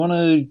Want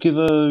to give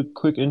a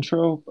quick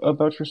intro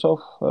about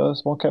yourself,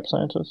 small cap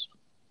scientist?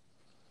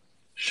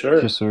 Sure.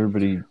 Just so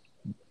everybody,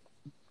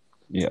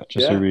 yeah,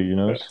 just so Yeah. everybody uh,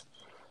 knows.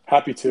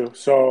 Happy to.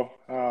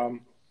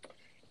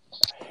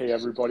 Hey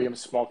everybody, I'm a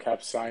small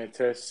cap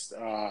scientist.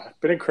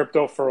 Been in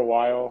crypto for a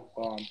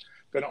while.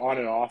 Been on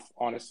and off,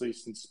 honestly,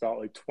 since about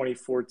like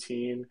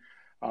 2014.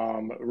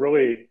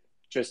 Really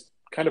just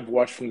kind of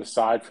watched from the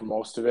side for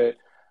most of it.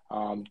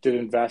 Did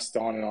invest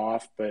on and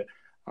off, but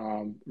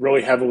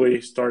really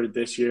heavily started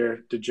this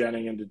year,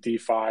 degenning into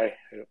DeFi.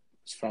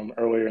 It's from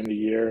earlier in the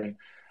year,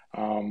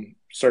 and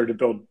started to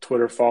build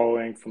Twitter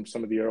following from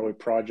some of the early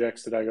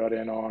projects that I got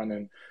in on,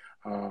 and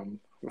um,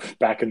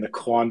 back in the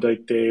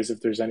Klondike days, if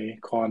there's any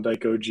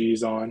Klondike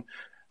OGs on.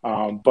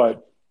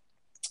 But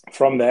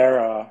from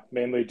there,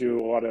 mainly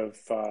do a lot of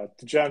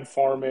degen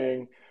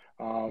farming,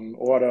 a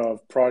lot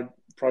of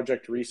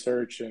project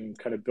research, and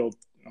kind of build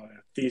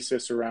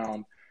thesis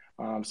around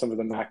some of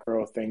the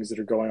macro things that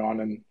are going on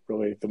in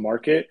really the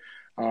market.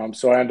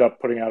 So I end up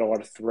putting out a lot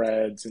of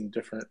threads and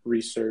different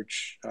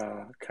research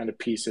kind of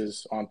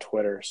pieces on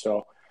Twitter.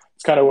 So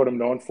it's kind of what I'm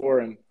known for,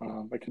 and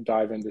I can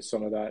dive into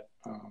some of that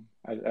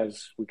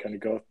as we kind of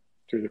go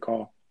through the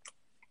call.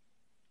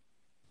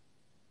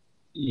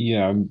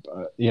 Yeah,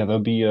 yeah,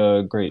 that'd be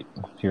great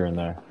here and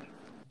there.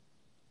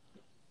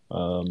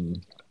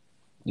 Um,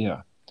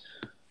 yeah.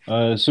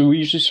 So we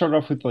usually start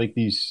off with like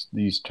these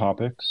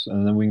topics,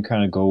 and then we can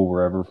kind of go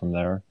wherever from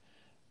there.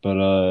 But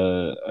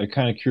I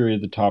kind of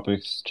curated the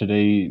topics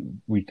today.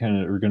 We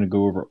kind of are going to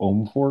go over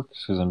ohm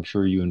forks because I'm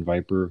sure you and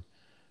Viper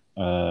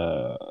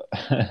or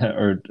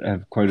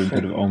have quite a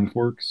bit of ohm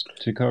forks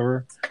to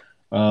cover.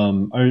 I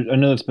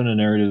know it's been a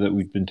narrative that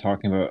we've been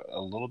talking about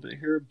a little bit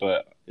here,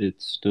 but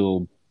it's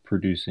still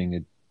producing a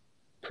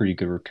pretty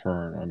good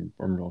return.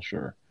 I'm real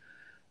sure.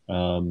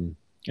 And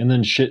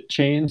then shit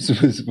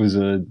chains was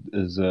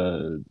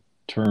a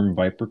term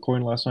Viper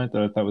coined last night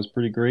that I thought was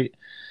pretty great.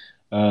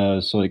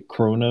 So like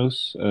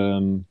Kronos,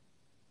 I'm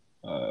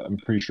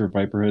pretty sure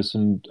Viper has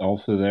some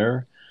alpha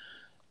there.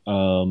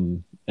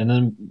 And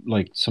then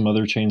like some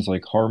other chains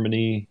like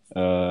Harmony,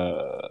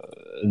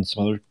 and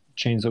some other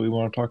chains that we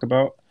want to talk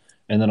about.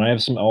 And then I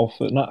have some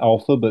alpha, not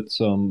alpha, but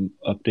some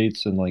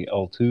updates and like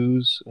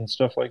L2s and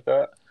stuff like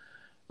that.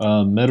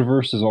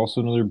 Metaverse is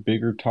also another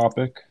bigger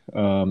topic. I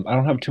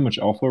don't have too much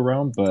alpha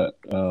around, but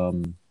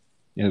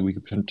yeah, we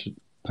could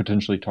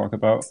potentially talk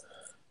about.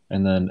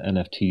 And then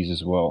NFTs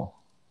as well.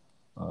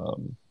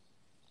 Um,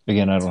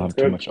 Again, I don't Sounds have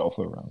too good. much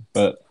alpha around,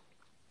 but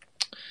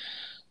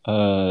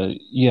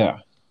yeah.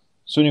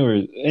 So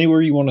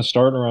anywhere you want to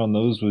start around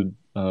those would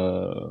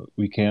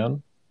we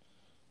can,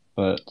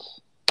 but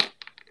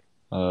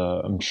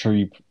I'm sure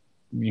you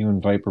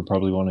and Viper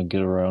probably want to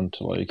get around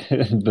to like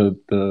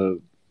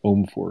the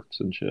ohm forks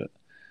and shit,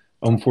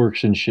 ohm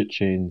forks and shit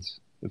chains.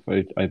 If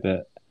I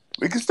bet.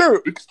 We can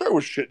start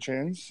with shit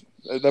chains.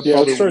 That Yeah,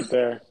 let's probably start won't.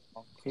 there.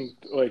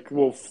 Like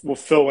we'll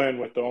fill in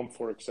with the ohm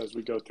forks as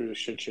we go through the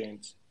shit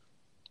chains.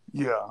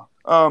 Yeah.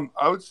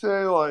 I would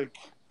say like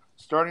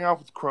starting off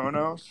with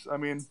Kronos.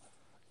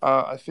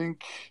 I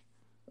think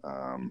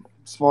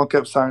small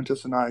cap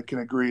scientists and I can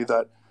agree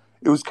that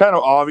it was kind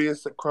of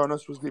obvious that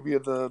Kronos was going to be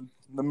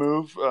the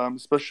move,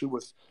 especially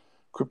with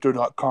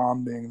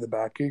Crypto.com being the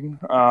backing.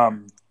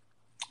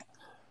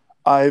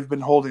 I've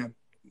been holding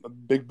a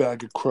big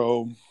bag of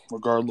Crow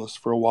regardless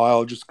for a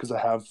while just because I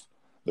have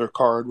their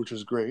card, which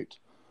is great.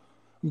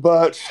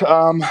 But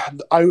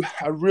I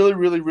really,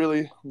 really,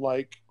 really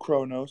like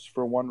Kronos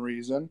for one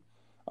reason.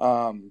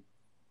 Um,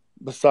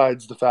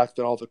 Besides the fact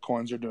that all the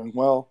coins are doing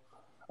well,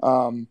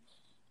 um,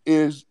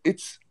 is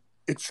it's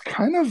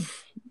kind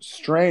of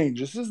strange.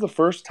 This is the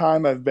first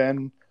time I've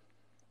been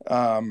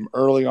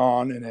early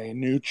on in a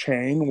new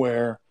chain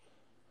where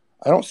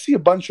I don't see a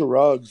bunch of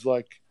rugs.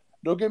 Like,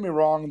 don't get me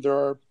wrong,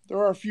 there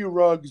are a few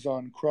rugs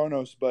on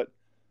Kronos, but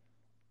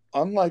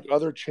unlike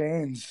other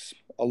chains,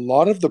 a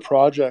lot of the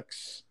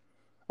projects.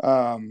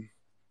 Um,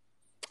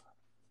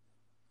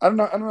 I don't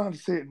know how to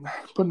say it,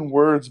 put in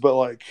words, but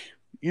like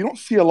you don't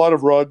see a lot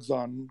of rugs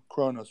on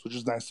Kronos, which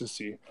is nice to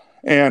see.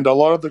 And a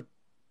lot of the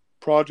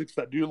projects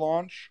that do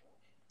launch,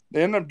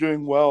 they end up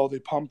doing well. They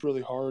pump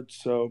really hard.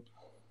 So,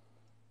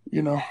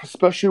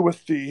 especially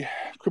with the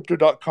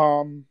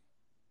crypto.com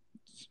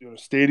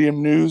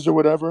stadium news or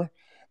whatever,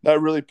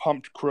 that really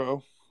pumped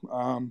Crow.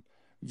 Um,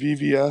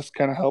 VVS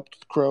kind of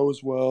helped Crow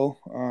as well.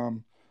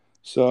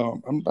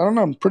 So I don't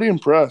know. I'm pretty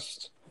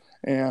impressed.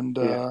 And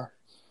Yeah.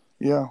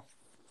 yeah.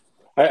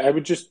 I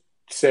would just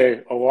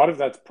say a lot of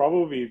that's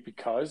probably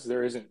because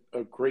there isn't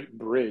a great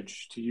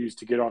bridge to use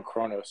to get on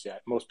Kronos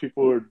yet. Most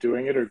people who are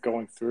doing it are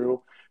going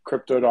through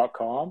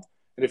crypto.com.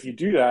 And if you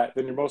do that,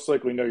 then you're most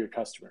likely know your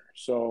customer.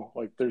 So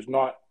like there's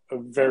not a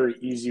very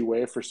easy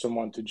way for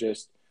someone to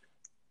just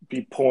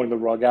be pulling the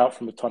rug out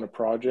from a ton of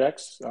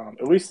projects,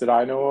 at least that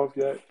I know of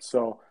yet.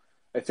 So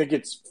I think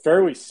it's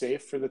fairly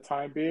safe for the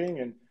time being.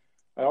 And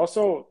I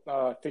also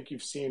think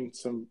you've seen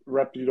some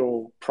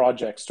reputable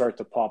projects start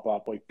to pop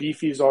up. Like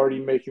Beefy's already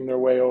making their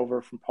way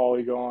over from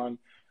Polygon.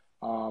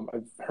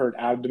 I've heard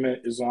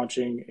Abdomit is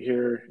launching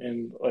here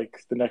in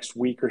like the next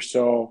week or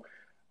so.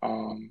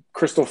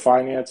 Crystal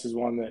Finance is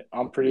one that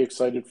I'm pretty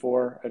excited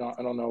for. I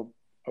don't know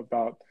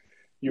about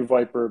you,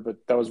 Viper, but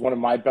that was one of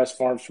my best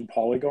farms from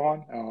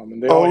Polygon.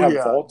 And they only Oh have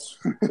yeah. vaults.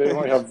 They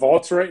only have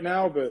vaults right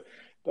now, but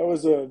that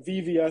was a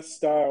VVS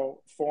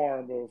style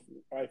farm of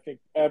I think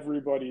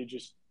everybody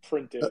just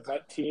printed.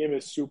 That team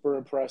is super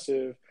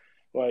impressive.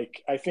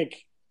 Like I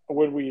think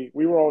when we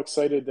were all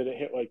excited that it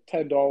hit like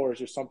 $10 or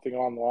something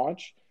on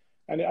launch.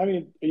 And I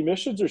mean,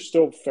 emissions are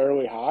still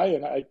fairly high.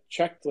 And I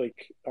checked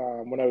like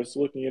when I was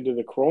looking into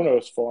the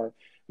Kronos farm,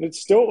 and it's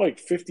still like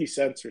 50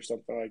 cents or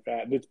something like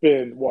that. And it's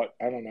been what,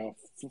 I don't know,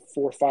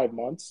 4 or 5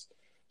 months.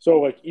 So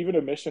like even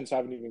emissions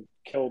haven't even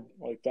killed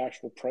like the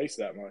actual price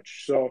that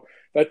much. So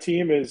that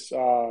team is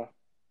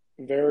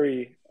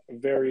very,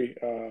 very,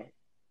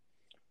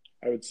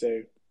 I would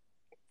say,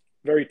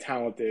 very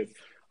talented,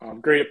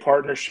 great at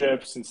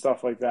partnerships and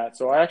stuff like that.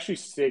 So I actually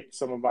staked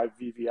some of my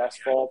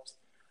VVS vaults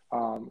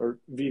or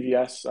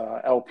VVS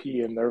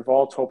LP in their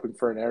vault, hoping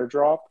for an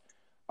airdrop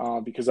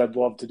because I'd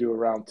love to do a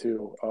round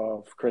two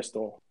of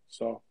Crystal.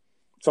 So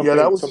Yeah,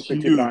 that was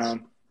something to keep an eye huge.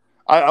 on.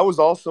 I was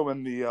also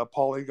in the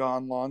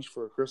Polygon launch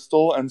for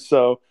Crystal, and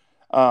so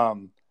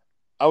um,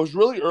 I was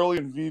really early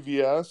in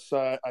VVS.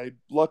 I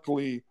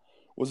luckily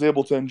was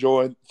able to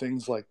enjoy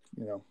things like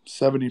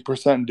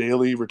 70%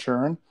 daily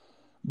return.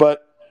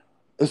 But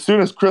as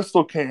soon as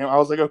Crystal came, I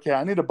was like, okay,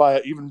 I need to buy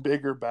an even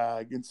bigger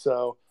bag, and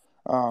so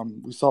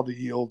we saw the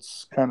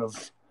yields kind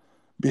of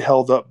be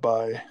held up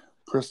by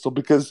Crystal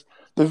because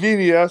the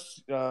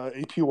VVS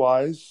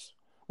APYs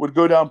would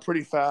go down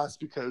pretty fast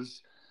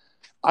because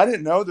I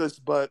didn't know this,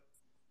 but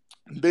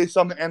based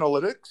on the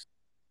analytics,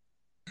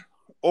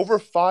 over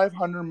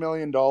 $500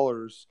 million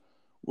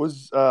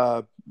was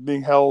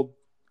being held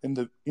in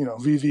the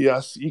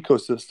VVS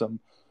ecosystem,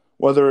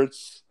 whether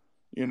it's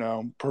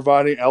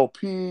providing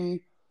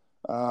LP,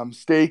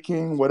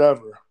 staking,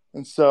 whatever.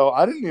 And so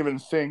I didn't even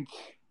think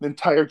the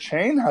entire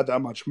chain had that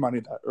much money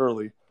that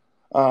early,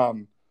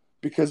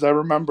 because I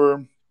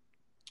remember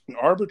in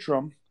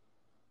Arbitrum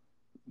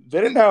they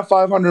didn't have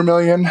 500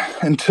 million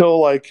until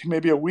like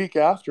maybe a week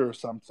after or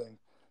something,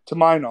 to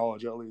my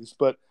knowledge at least.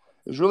 But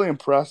it was really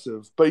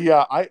impressive. But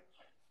yeah, I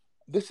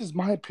this is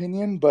my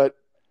opinion, but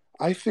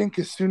I think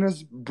as soon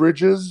as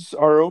bridges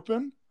are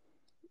open,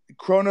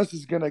 Kronos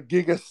is gonna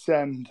giga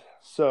send.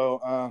 So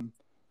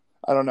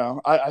I don't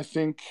know. I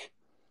think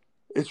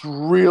it's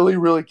really,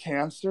 really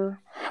cancer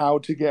how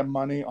to get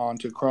money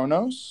onto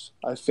Kronos.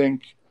 I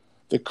think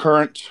the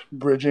current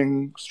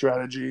bridging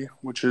strategy,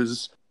 which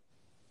is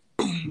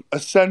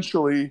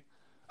essentially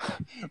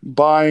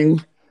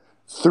buying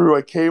through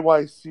a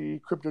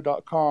KYC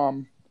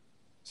crypto.com,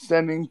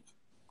 sending,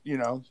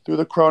 through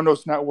the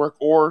Kronos network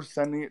or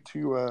sending it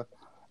to a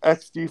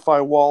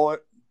XDeFi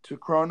wallet to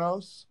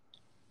Kronos.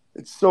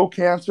 It's so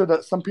cancer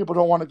that some people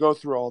don't want to go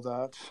through all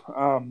that.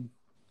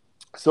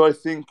 So I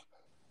think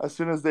as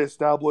soon as they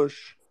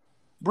establish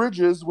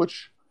bridges,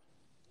 which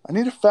I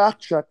need to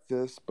fact check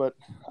this, but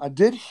I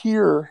did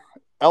hear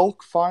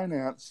Elk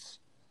Finance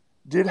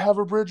did have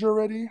a bridge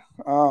already.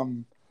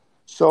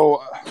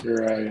 So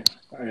You're right.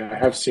 I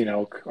have seen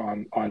Elk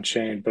on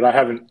chain, but I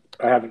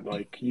haven't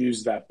like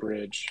used that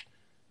bridge.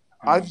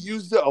 I've Um,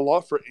 used it a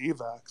lot for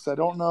AVAX. I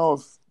don't know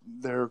if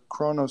their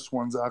Kronos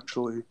one's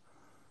actually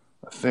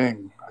a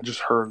thing. I just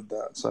heard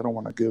that, so I don't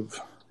want to give.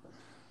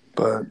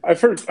 But I've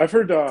heard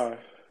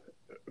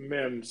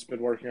Mim's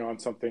been working on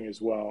something as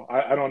well.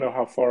 I don't know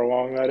how far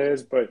along that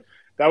is, but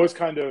that was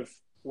kind of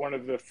one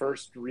of the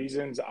first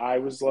reasons I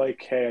was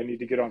like, hey, I need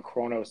to get on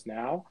Kronos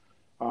now.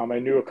 I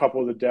knew a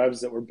couple of the devs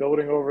that were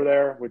building over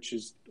there, which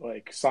is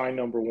like sign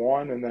number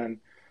one. And then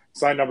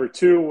sign number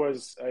two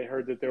was I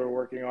heard that they were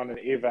working on an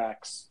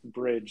AVAX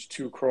bridge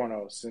to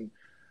Kronos. And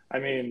I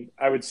mean,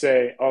 I would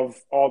say of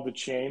all the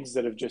chains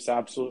that have just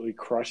absolutely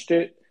crushed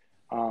it,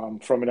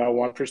 from an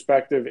L1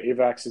 perspective,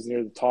 AVAX is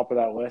near the top of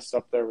that list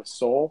up there with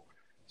Sol.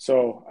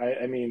 So,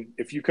 I mean,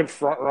 if you can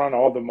front run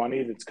all the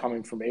money that's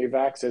coming from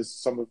AVAX as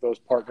some of those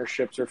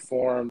partnerships are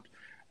formed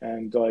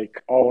and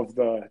like all of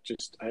the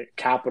just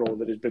capital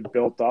that has been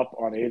built up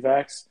on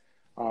AVAX,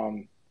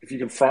 if you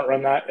can front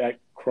run that at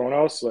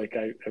Kronos, like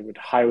I would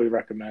highly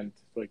recommend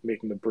like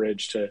making the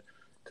bridge to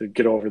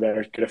get over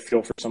there, get a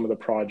feel for some of the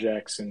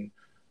projects and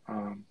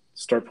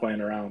start playing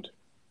around.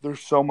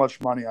 there's so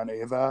much money on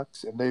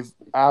AVAX, and they've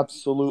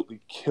absolutely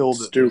killed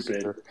it this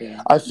Stupid. year.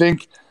 Yeah. I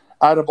think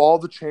out of all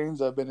the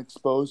chains I've been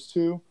exposed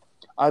to,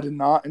 I did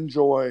not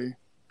enjoy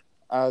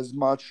as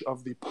much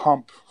of the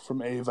pump from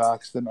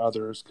AVAX than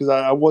others because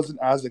I wasn't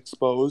as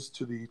exposed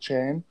to the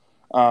chain.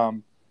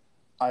 Um,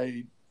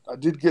 I I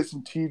did get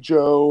some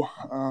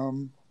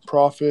TJO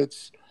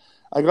profits.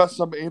 I got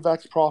some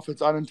AVAX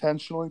profits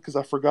unintentionally because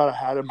I forgot I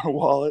had it in my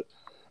wallet.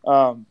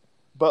 Um,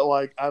 but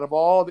like out of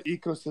all the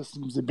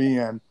ecosystems to be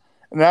in,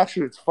 and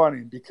actually it's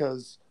funny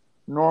because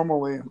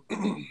normally,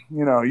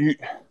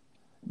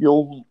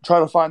 you'll try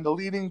to find the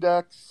leading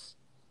DEX,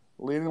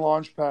 leading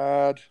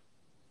launchpad,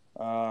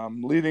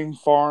 leading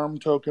farm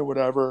token,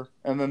 whatever,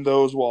 and then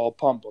those will all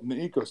pump on the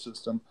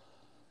ecosystem.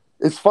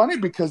 it's funny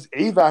because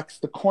AVAX,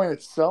 the coin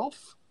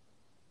itself,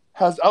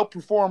 has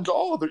outperformed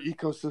all other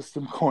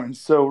ecosystem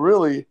coins. So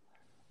really,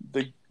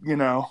 the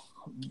the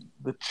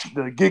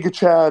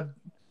GigaChad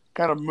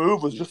kind of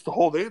move was just to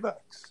hold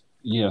AVAX.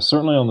 Yeah,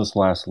 certainly on this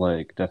last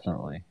leg,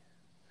 definitely.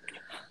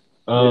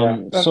 Yeah.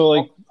 So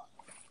like,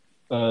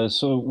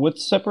 so what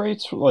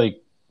separates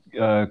like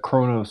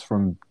Kronos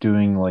from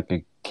doing like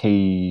a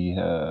KCC,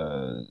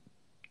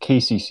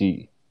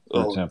 for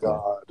Oh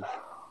example? God!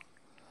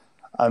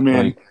 I mean,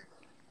 Like,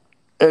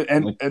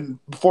 and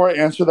before I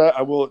answer that,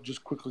 I will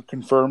just quickly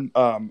confirm.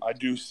 I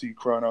do see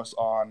Kronos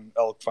on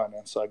Elk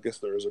Finance, so I guess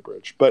there is a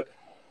bridge. But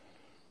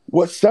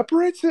what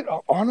separates it,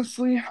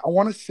 honestly, I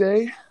want to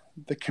say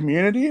the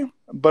community,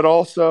 but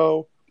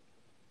also,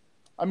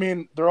 I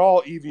mean, they're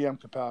all EVM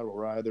compatible,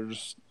 right? They're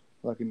just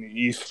like in the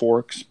East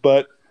Forks.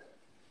 But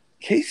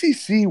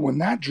KCC, when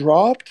that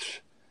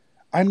dropped,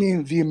 I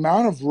mean, the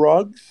amount of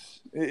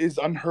rugs is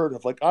unheard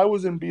of. Like, I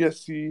was in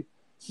BSC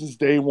since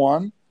day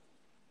one,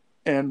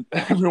 and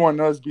everyone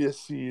knows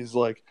BSC is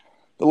like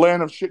the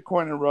land of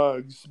shitcoin and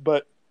rugs.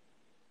 But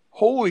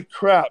holy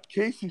crap,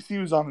 KCC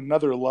was on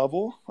another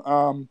level.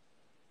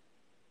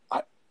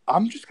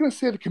 I'm just gonna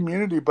say the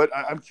community, but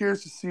I'm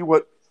curious to see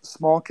what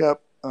small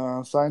cap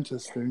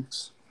scientist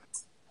thinks.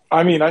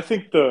 I mean, I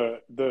think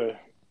that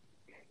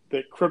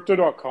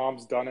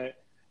crypto.com's done it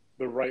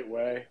the right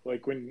way.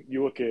 Like when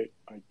you look at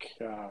like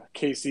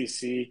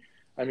KCC,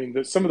 I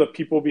mean, some of the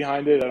people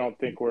behind it, I don't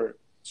think were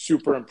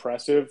super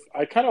impressive.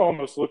 I kind of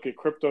almost look at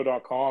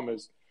crypto.com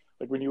as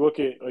like when you look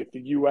at like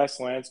the US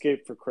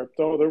landscape for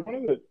crypto, they're one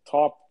of the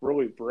top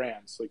really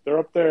brands. Like they're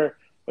up there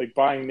like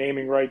buying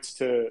naming rights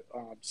to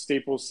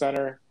Staples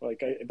Center.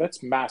 Like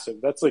that's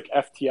massive. That's like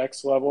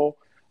FTX level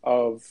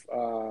of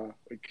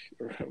like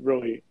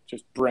really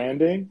just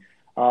branding.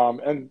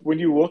 And when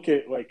you look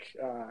at like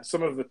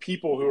some of the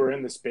people who are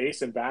in the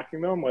space and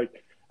backing them,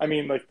 like I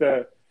mean, like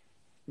the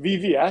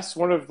VVS,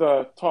 one of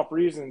the top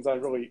reasons I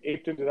really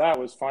aped into that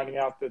was finding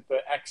out that the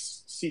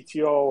ex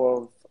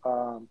CTO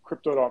of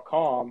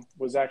Crypto.com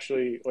was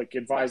actually like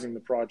advising the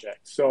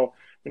project. So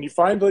when you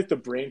find like the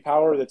brain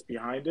power that's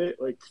behind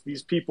it, like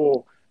these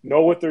people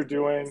know what they're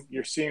doing.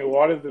 You're seeing a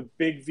lot of the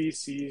big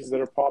VCs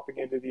that are popping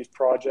into these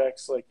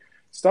projects, like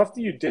stuff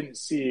that you didn't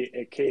see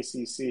at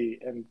KCC.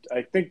 And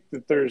I think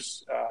that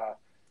there's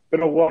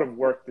been a lot of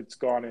work that's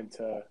gone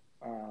into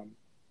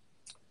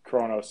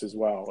Kronos as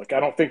well. Like,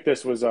 I don't think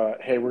this was a,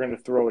 hey, we're going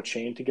to throw a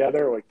chain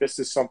together. Like, this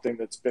is something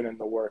that's been in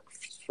the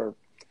works for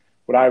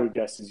what I would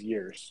guess is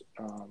years.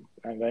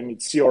 And I mean,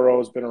 CRO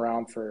has been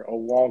around for a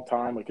long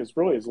time, like, it's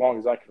really as long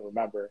as I can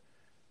remember.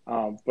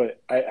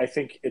 But I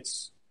think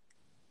it's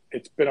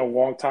been a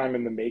long time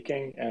in the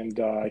making, and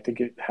I think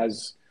it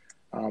has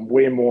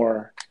way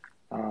more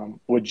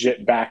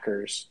legit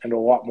backers and a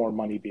lot more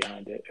money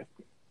behind it.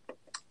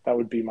 That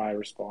would be my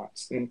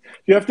response. And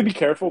you have to be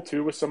careful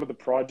too with some of the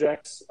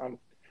projects. I'm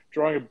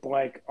drawing a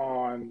blank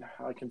on,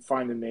 I can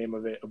find the name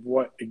of it, of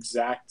what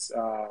exactly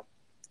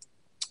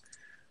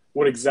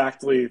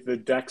the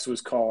DEX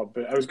was called,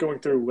 but I was going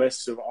through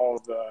lists of all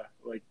of the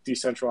like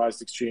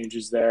decentralized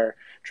exchanges there,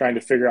 trying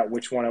to figure out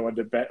which one I wanted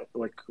to bet,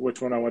 like which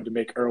one I wanted to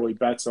make early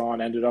bets on.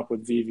 Ended up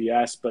with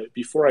VVS, but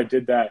before I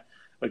did that,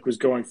 like was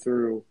going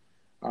through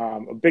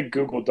a big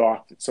Google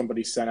Doc that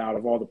somebody sent out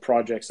of all the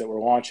projects that were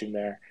launching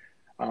there.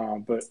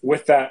 But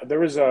with that, there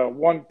was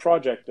one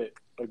project that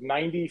like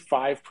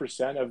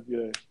 95% of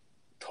the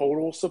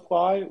total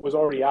supply was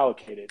already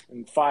allocated,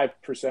 and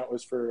 5%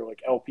 was for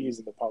like LPs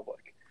in the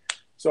public.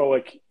 So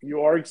like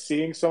you are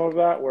seeing some of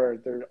that where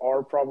there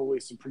are probably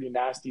some pretty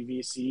nasty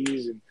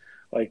VCs, and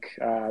like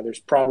there's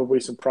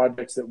probably some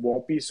projects that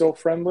won't be so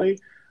friendly.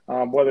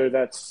 Whether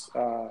that's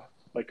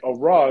like a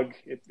rug,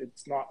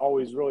 it's not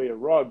always really a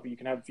rug, but you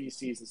can have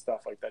VCs and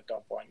stuff like that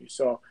dump on you.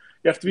 So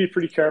you have to be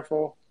pretty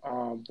careful.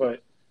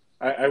 But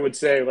I would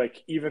say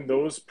like even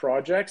those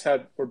projects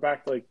were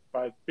backed like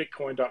by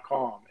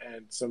Bitcoin.com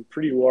and some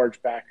pretty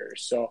large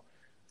backers. So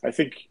I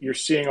think you're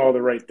seeing all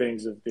the right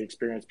things of the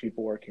experienced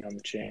people working on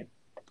the chain.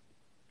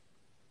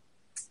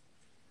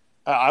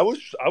 I was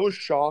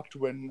shocked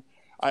when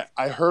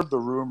I heard the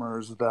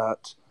rumors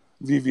that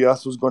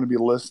VVS was going to be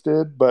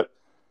listed, but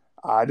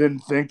I didn't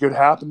think it'd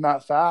happen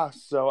that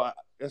fast. So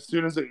as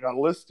soon as it got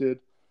listed,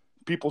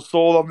 people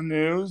sold on the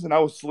news, and I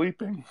was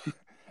sleeping.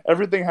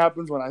 Everything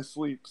happens when I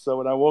sleep. So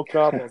when I woke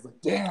up, I was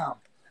like, "Damn!"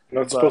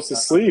 You're not But supposed to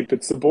sleep.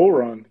 It's the bull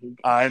run.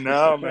 I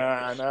know,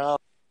 man. I know.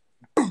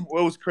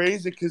 Well, it was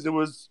crazy because it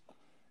was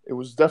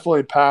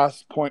definitely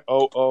past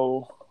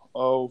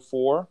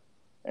 0.0004,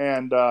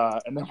 and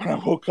then when I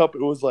woke up,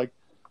 it was like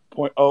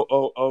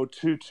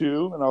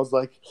 0.00022, and I was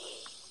like,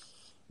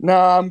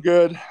 "Nah, I'm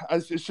good.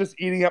 It's just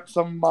eating up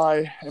some of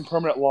my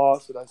impermanent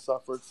loss that I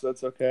suffered, so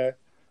that's okay."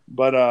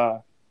 But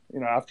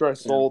after I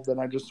sold, then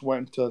I just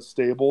went to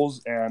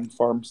stables and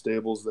farmed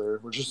stables there,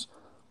 which is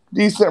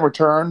decent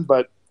return,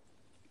 but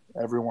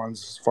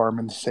everyone's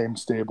farming the same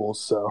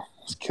stables, so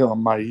it's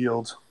killing my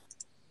yield.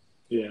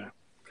 Yeah,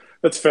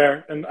 that's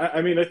fair. And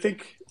I mean, I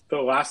think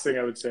the last thing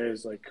I would say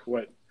is like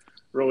what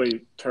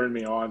really turned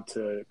me on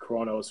to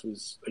Kronos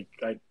was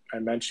like I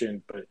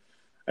mentioned, but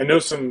I know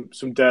some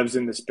devs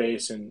in the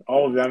space, and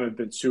all of them have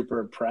been super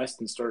impressed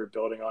and started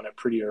building on it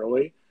pretty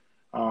early.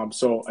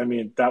 So I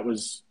mean, that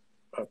was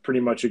pretty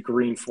much a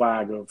green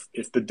flag of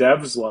if the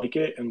devs like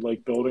it and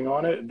like building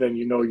on it, then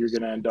you know you're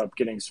going to end up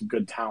getting some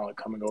good talent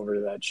coming over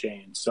to that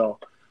chain. So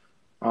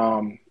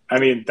I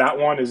mean, that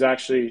one is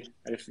actually,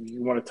 if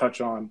you want to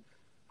touch on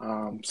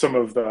some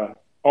of the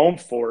Ohm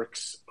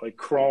forks, like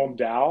Chrome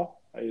DAO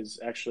is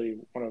actually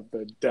one of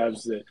the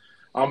devs that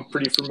I'm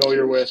pretty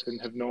familiar with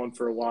and have known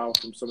for a while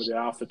from some of the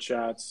alpha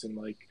chats and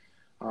like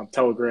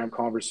Telegram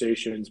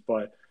conversations.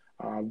 But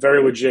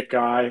very legit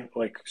guy,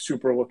 like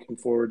super looking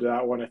forward to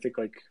that one. I think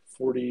like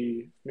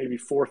 40, maybe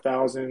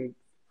 4,000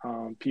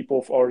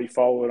 people already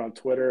follow it on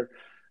Twitter.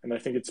 And I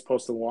think it's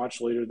supposed to launch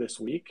later this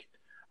week.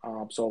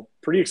 So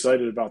pretty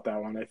excited about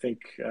that one. I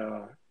think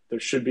there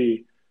should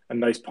be a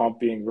nice pump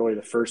being really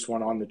the first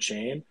one on the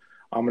chain.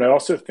 And I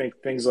also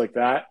think things like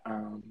that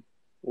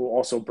will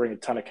also bring a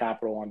ton of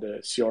capital onto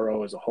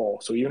CRO as a whole.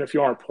 So even if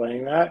you aren't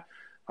playing that,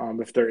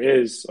 if there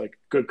is like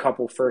good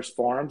couple first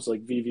farms,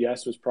 like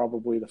VVS was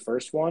probably the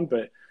first one,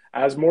 but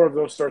as more of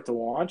those start to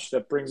launch,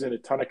 that brings in a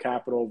ton of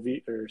capital.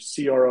 Or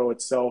CRO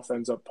itself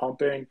ends up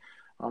pumping,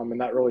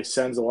 and that really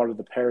sends a lot of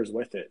the pairs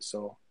with it.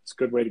 So it's a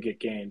good way to get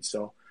gains.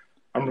 So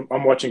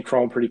I'm watching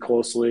Chrome pretty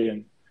closely,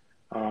 and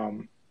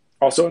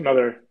also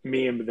another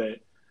meme that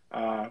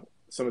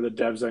some of the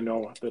devs I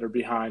know that are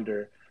behind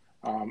are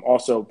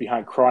also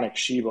behind Chronic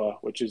Shiba,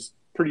 which is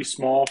pretty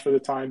small for the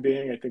time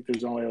being. I think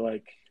there's only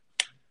like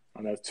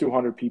I don't know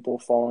 200 people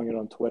following it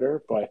on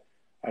Twitter, but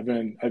I've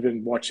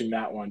been watching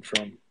that one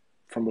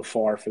from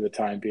afar for the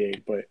time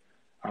being. But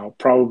I'll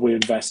probably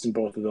invest in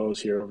both of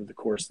those here over the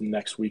course of the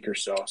next week or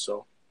so.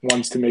 So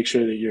ones to make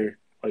sure that you're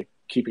like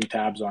keeping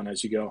tabs on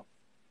as you go.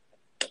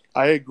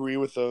 I agree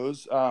with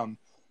those.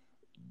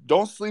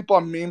 Don't sleep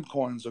on meme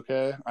coins,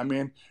 okay? I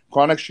mean,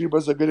 Chronic Shiba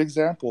is a good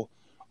example.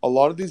 A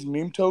lot of these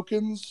meme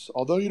tokens,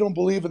 although you don't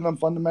believe in them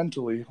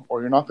fundamentally or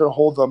you're not going to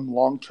hold them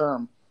long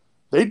term,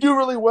 they do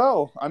really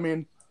well. I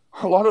mean,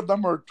 a lot of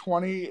them are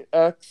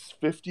 20x,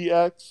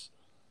 50x.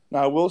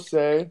 Now, I will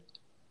say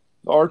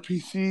the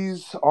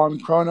RPCs on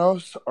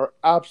Chronos are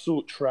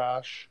absolute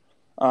trash.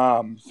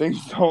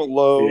 Things don't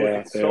load. Yeah,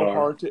 It's they so are.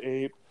 hard to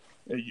ape.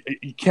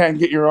 You can't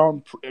get your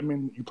own. I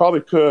mean, you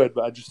probably could,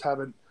 but I just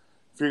haven't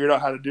figured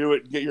out how to do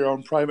it and get your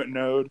own private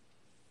node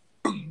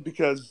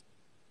because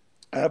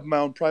I have my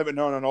own private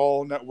node on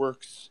all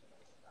networks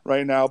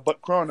right now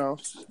but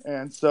Chronos.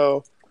 And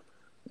so,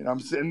 I'm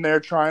sitting there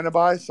trying to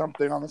buy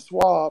something on the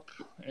swap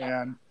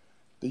and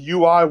the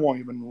UI won't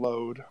even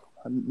load.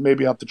 I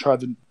maybe have to try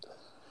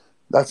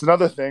that's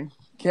another thing.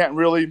 Can't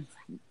really,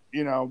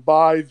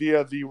 buy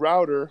via the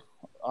router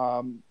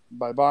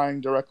by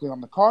buying directly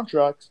on the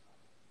contracts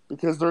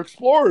because their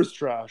Explorer is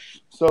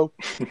trash. So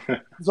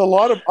there's a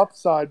lot of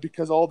upside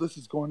because all this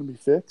is going to be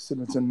fixed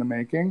and it's in the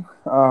making.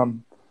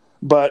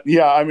 But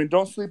yeah, I mean,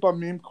 don't sleep on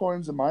meme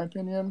coins, in my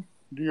opinion.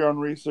 Do your own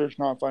research,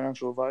 not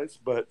financial advice,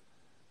 but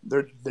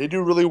they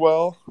do really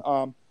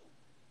well.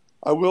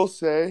 I will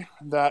say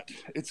that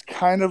it's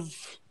kind of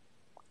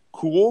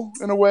cool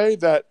in a way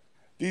that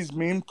these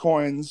meme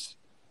coins,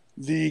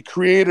 the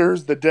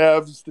creators, the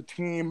devs, the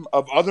team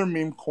of other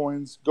meme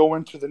coins go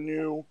into the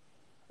new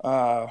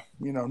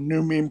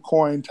new meme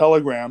coin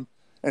Telegram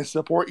and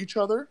support each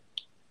other.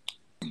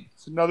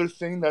 It's another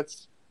thing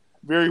that's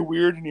very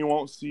weird and you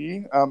won't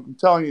see. I'm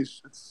telling you,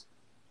 it's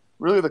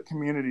really the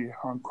community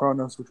on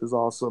Chronos, which is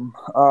awesome.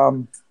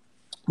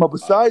 But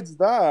besides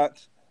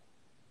that,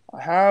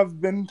 I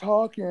have been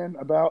talking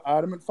about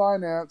Adamant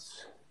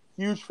Finance.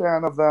 Huge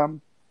fan of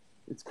them.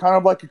 It's kind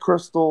of like a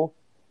crystal,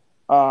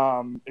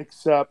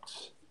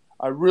 except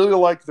I really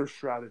like their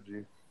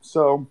strategy.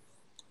 So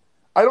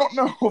I don't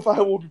know if I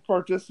will be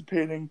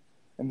participating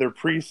in their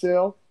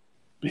pre-sale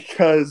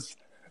because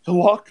the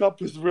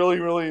lockup is really,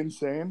 really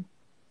insane.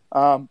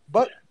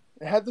 But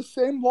it had the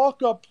same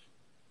lockup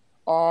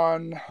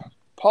on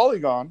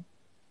Polygon.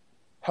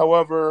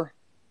 However,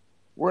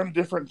 we're in a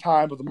different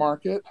time of the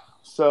market.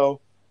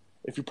 So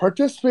if you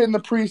participate in the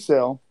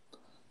pre-sale,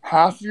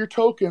 half of your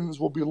tokens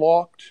will be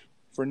locked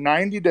for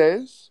 90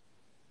 days,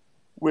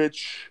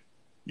 which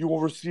you will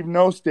receive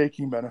no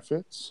staking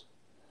benefits.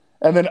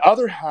 And then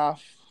other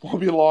half will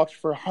be locked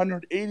for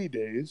 180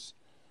 days,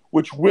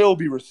 which will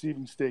be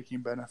receiving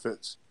staking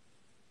benefits.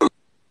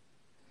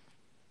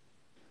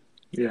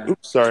 Yeah.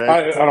 Oops, sorry.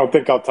 I don't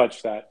think I'll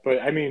touch that.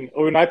 But I mean,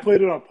 when I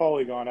played it on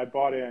Polygon, I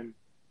bought in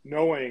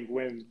knowing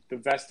when the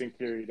vesting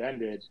period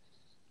ended.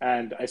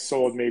 And I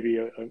sold maybe,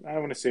 I don't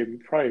want to say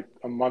probably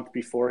a month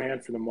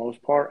beforehand for the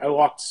most part. I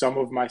locked some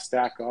of my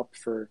stack up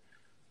for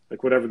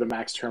like whatever the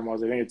max term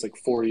was. I think it's like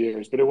 4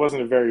 years, but it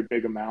wasn't a very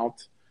big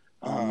amount.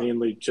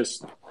 Mainly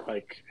just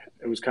like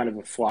it was kind of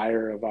a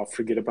flyer of I'll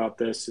forget about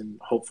this and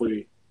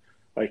hopefully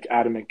like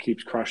Adamant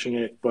keeps crushing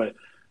it. But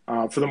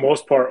for the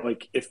most part,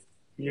 like if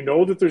you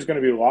know that there's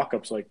going to be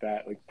lockups like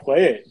that, like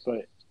play it,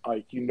 but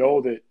like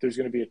that there's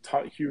going to be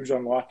a huge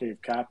unlocking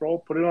of capital,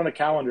 put it on a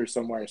calendar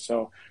somewhere.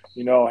 So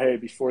hey,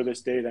 before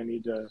this date, I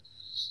need to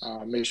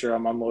make sure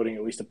I'm unloading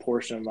at least a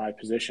portion of my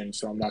position,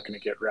 so I'm not going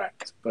to get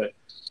wrecked. But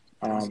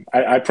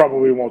I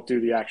probably won't do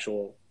the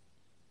actual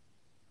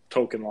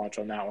token launch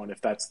on that one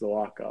if that's the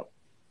lockup.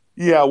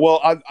 Yeah,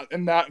 well,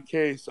 in that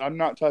case, I'm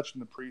not touching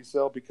the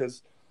pre-sale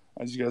because,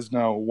 as you guys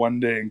know, 1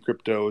 day in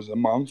crypto is a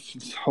month.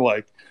 So,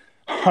 like,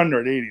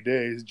 180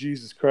 days,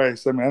 Jesus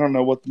Christ. I mean, I don't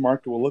know what the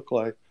market will look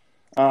like.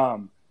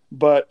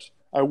 But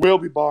I will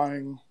be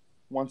buying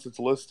once it's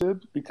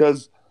listed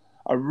because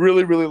I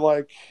really, really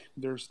like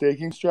their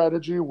staking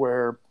strategy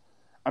where,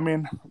 I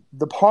mean,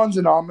 the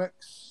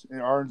Ponzonomics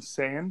are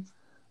insane.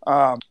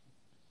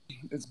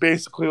 It's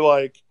basically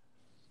like,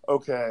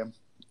 okay,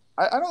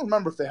 I don't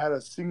remember if they had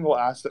a single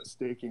asset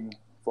staking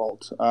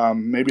vault.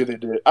 Maybe they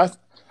did. I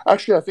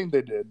think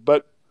they did,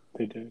 but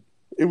they did.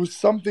 It was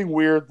something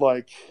weird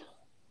like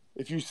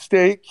if you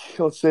stake,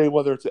 let's say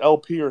whether it's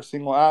LP or a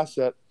single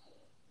asset,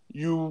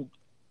 you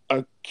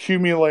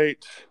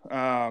accumulate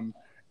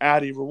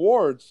ADDI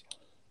rewards.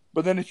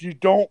 But then if you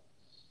don't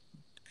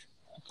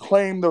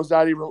claim those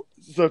ADDI,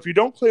 so if you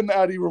don't claim the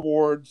ADDI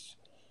rewards,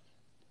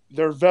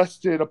 they're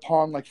vested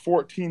upon like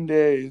 14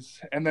 days,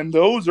 and then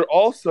those are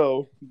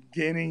also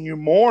gaining you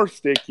more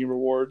staking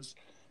rewards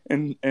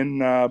in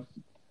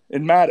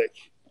Matic.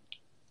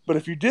 But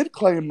if you did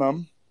claim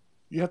them,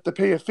 you have to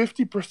pay a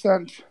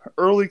 50%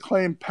 early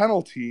claim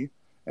penalty,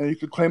 and you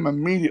could claim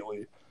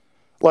immediately.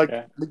 Like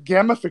the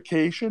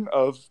gamification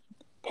of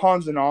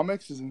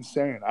Ponzonomics is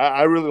insane.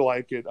 I really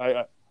like it.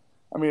 I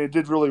mean, it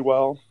did really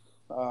well.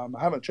 I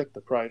haven't checked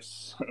the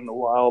price in a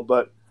while,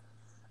 but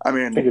I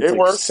mean, I think it's it like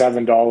works.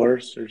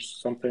 $7 or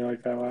something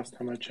like that last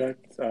time I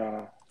checked.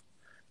 I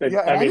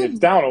mean, it's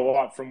down a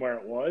lot from where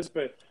it was,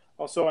 but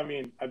also, I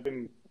mean, I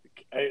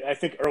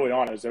think early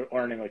on I was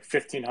earning like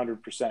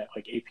 1,500%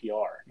 like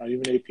APR, not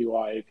even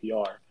APY,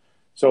 APR.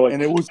 So like,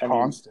 and it was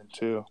constant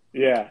too.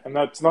 Yeah, and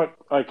that's not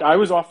like I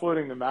was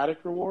offloading the Matic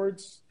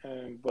rewards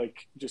and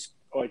like just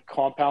like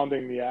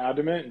compounding the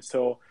Adamant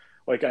until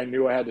like I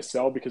knew I had to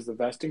sell because the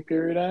vesting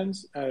period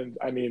ends. And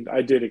I mean,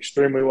 I did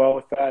extremely well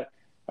with that.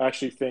 I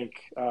actually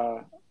think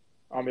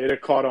Almeida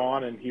caught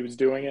on and he was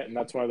doing it, and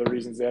that's one of the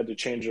reasons they had to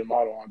change their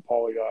model on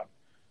Polygon.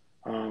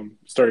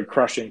 Started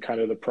crushing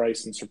kind of the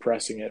price and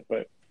suppressing it,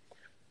 but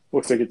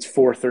looks like it's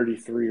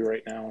 433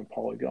 right now on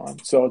Polygon.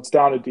 So it's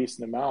down a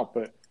decent amount,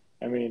 but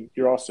I mean,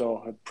 you're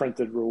also have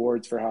printed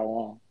rewards for how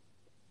long?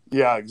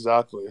 Yeah,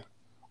 exactly.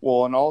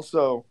 Well, and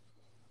also,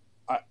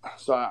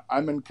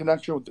 I'm in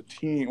connection with the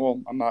team. Well,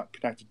 I'm not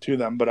connected to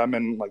them, but I'm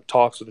in like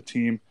talks with the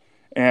team,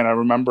 and I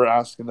remember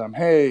asking them,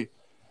 "Hey,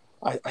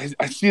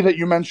 I see that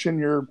you mentioned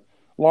you're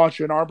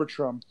launching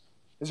Arbitrum.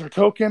 Is there a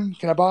token?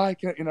 Can I buy?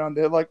 And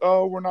they're like,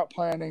 "Oh, we're not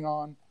planning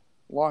on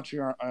launching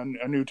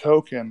a new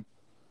token."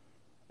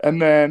 And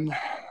then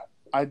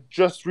I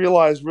just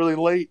realized really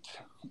late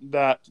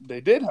that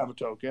they did have a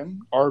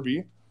token,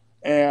 Arby,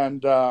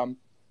 and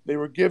they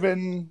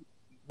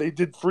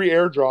did free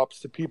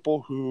airdrops to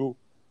people who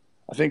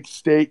I think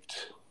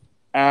staked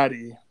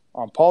ADDI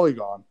on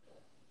Polygon.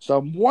 So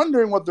I'm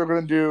wondering what they're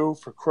going to do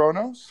for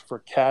Kronos, for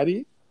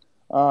Caddy.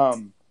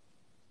 So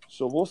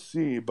we'll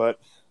see,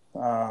 but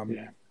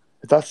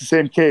if that's the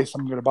same case,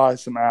 I'm going to buy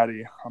some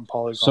ADDI on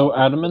Polygon. So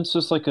Adamant's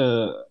just like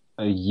a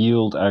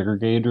yield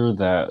aggregator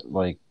that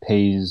like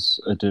pays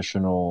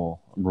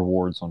additional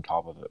rewards on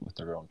top of it with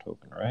their own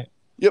token, right?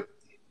 Yep.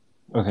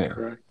 Okay.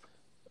 Correct.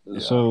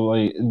 So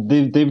like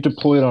they've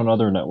deployed on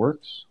other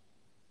networks.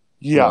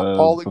 Yeah,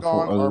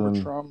 Polygon,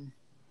 Arbitrum,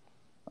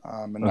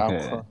 and now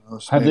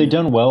Kronos. Have they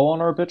done well on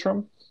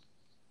Arbitrum?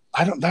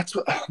 I don't. That's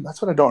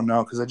what I don't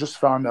know because I just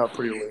found out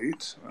pretty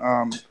late.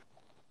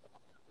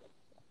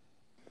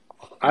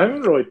 I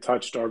haven't really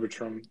touched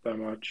Arbitrum that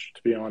much,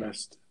 to be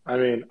honest. I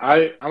mean,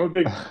 I'm a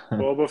big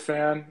Boba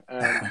fan,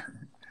 and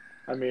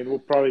I mean, we'll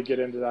probably get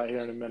into that here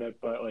in a minute,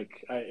 but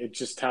like, it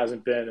just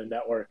hasn't been a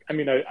network. I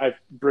mean, I've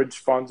bridged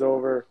funds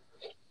over,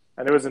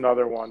 and there was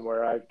another one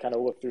where I kind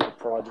of looked through the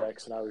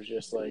projects, and I was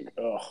just like,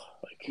 oh,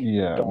 like,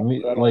 yeah, I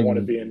don't want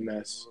to be in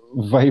this.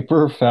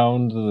 Viper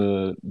found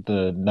the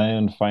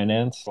Nion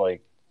Finance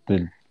like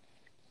the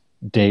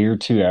day or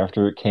two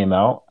after it came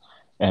out,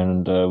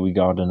 and we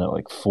got in at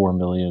like 4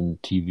 million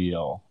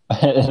TVL,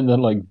 and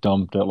then like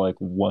dumped at like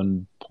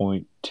 1.2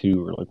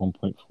 or like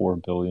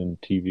 1.4 billion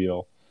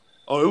TVL.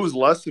 Oh, it was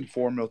less than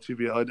 4 mil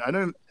TVL.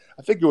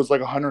 I think it was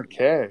like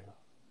 100K.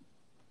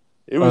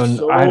 It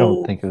was. I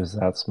don't think it was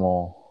that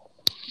small.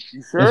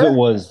 You sure? If it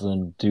was,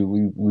 then dude,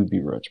 we'd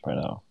be rich by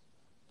now.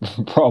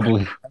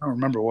 Probably. I don't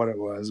remember what it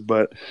was,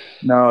 but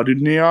no,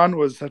 dude, Neon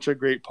was such a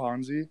great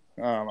Ponzi.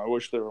 I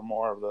wish there were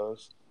more of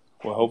those.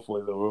 Well,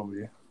 hopefully there will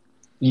be.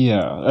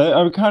 Yeah,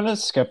 I'm kind of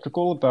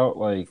skeptical about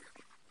like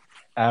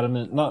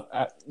Adamant,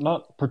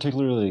 not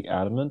particularly like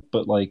Adamant,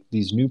 but like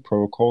these new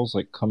protocols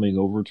like coming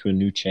over to a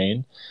new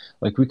chain.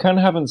 Like we kind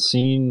of haven't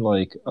seen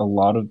like a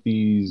lot of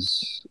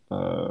these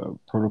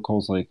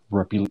protocols like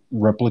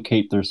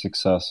replicate their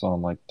success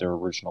on like their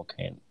original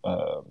chain,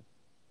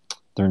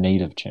 their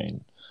native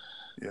chain.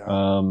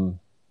 Yeah.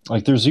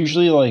 Like there's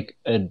usually like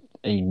a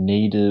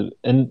native,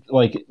 and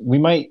like we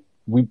might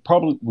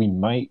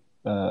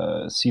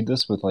see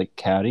this with like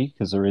Caddy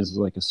because there is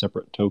like a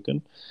separate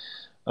token.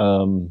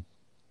 Um,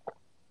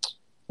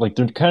 like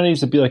there kind of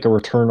needs to be like a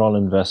return on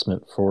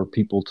investment for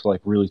people to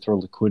like really throw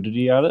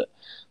liquidity at it.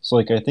 So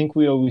like I think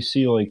we always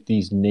see like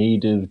these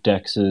native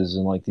dexes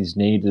and like these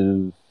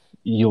native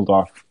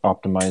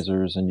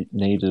optimizers and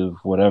native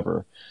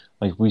whatever.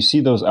 Like we see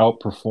those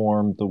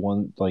outperform the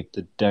one like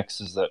the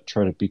dexes that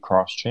try to be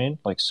cross chain,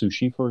 like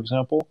Sushi for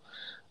example,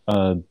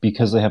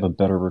 because they have a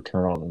better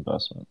return on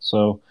investment.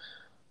 So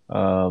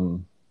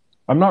um,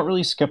 I'm not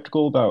really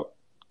skeptical about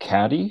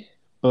Caddy,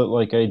 but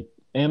like I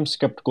am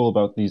skeptical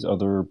about these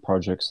other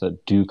projects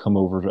that do come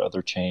over to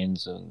other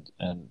chains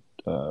and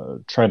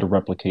try to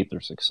replicate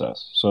their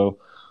success. So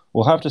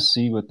we'll have to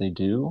see what they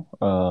do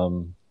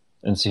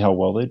and see how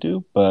well they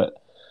do. But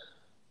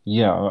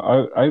yeah,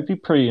 I'd be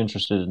pretty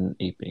interested in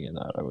aping in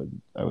that.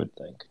 I would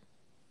think.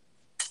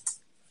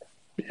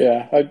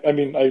 Yeah, I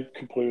mean, I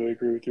completely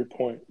agree with your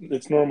point.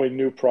 It's normally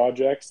new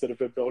projects that have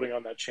been building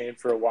on that chain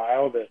for a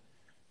while that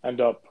end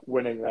up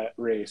winning that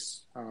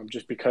race,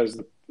 just because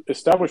the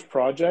established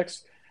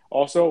projects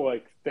also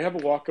like they have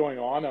a lot going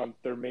on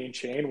their main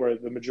chain where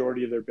the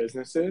majority of their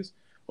business is.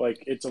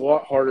 Like it's a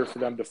lot harder for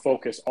them to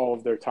focus all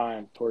of their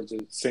time towards a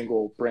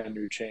single brand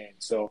new chain.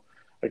 So,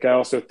 like I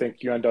also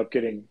think you end up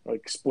getting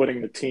like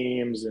splitting the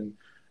teams and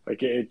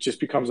like it just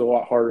becomes a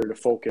lot harder to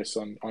focus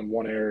on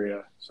one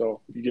area.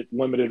 So you get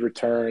limited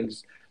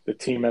returns. The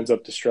team ends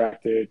up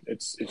distracted.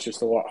 It's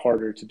just a lot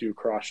harder to do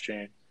cross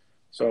chain.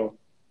 So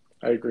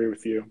I agree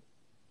with you.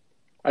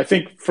 I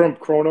think from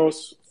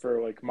Kronos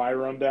for like my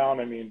rundown,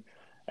 I mean,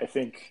 I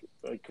think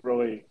like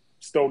really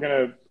still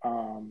gonna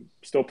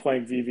still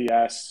playing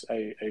VVS.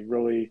 I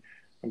really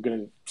I'm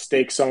gonna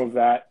stake some of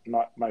that,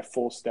 not my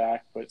full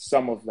stack, but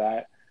some of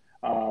that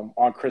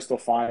on Crystal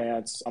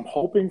Finance. I'm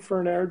hoping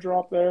for an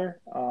airdrop there,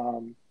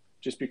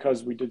 just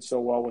because we did so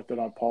well with it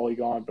on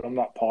Polygon, but I'm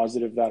not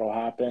positive that'll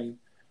happen.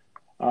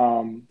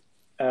 Um,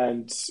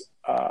 and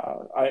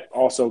I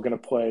also going to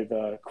play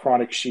the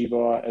Chronic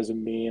Shiba as a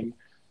meme.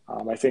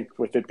 I think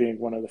with it being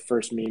one of the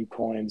first meme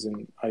coins,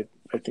 and I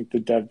think the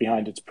dev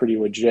behind it's pretty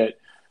legit.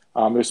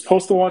 It was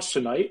supposed to launch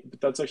tonight, but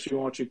that's actually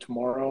launching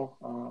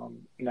tomorrow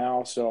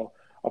now. So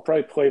I'll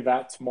probably play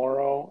that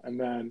tomorrow, and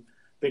then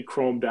I think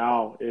Chrome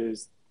DAO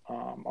is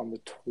on the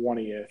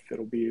 20th.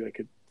 It'll be like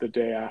the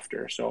day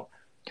after. So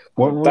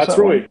When was that's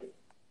that one? really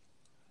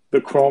the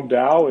Chrome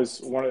DAO is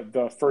one of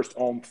the first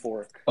Ohm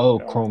fork. Oh,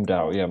 Chrome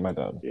DAO. Yeah, my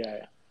bad.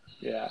 Yeah,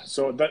 yeah.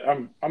 So that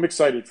I'm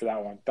excited for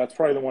that one. That's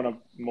probably the one I'm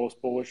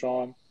most bullish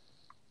on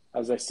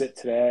as I sit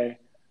today.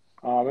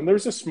 And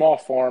there's a small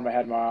farm I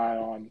had my eye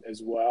on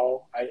as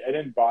well. I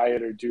didn't buy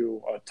it or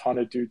do a ton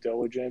of due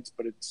diligence,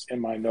 but it's in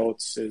my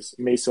notes is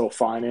Meso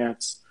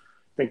Finance.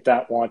 I think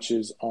that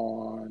launches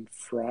on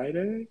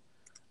Friday.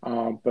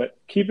 But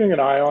keeping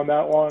an eye on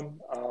that one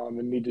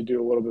and need to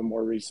do a little bit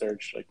more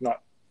research, like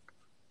not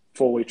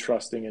fully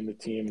trusting in the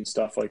team and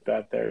stuff like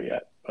that there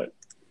yet. But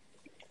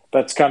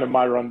that's kind of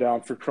my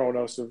rundown for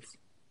Kronos of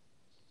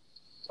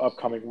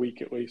upcoming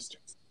week at least.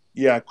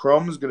 Yeah,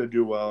 Chrome is going to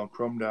do well.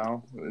 Chrome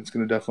DAO, it's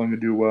going to definitely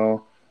do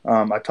well.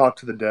 I talked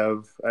to the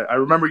dev. I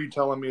remember you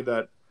telling me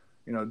that,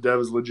 dev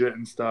is legit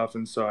and stuff,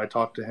 and so I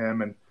talked to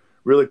him, and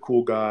really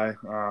cool guy.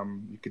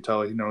 You could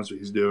tell he knows what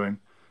he's doing.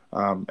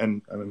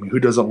 And I mean, who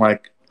doesn't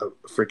like a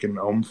freaking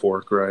Ohm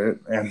fork, right?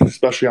 And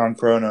especially on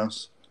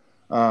Kronos.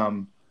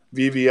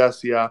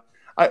 VVS, yeah.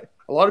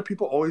 A lot of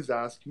people always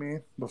ask me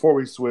before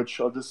we switch.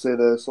 I'll just say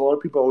this: a lot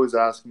of people always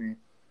ask me,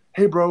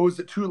 "Hey, bro, is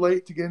it too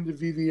late to get into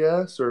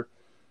VVS?" Or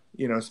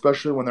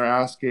especially when they're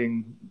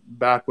asking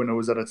back when it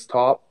was at its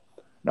top.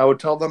 And I would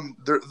tell them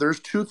there's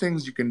two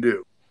things you can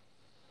do.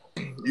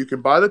 You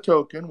can buy the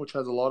token, which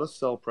has a lot of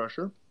sell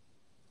pressure,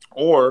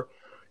 or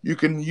you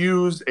can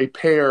use a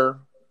pair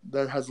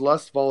that has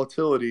less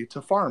volatility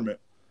to farm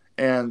it.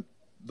 And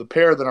the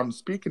pair that I'm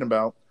speaking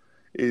about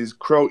is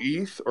Crow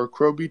ETH or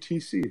Crow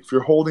BTC. If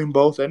you're holding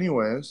both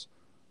anyways,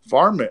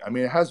 farm it. I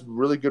mean, it has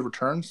really good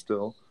returns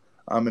still.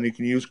 And you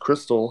can use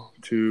Crystal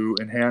to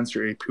enhance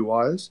your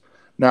APYs.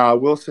 Now, I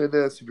will say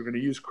this: if you're going to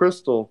use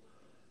Crystal,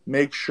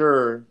 make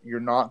sure you're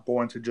not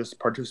going to just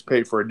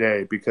participate for a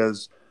day,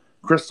 because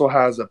Crystal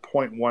has a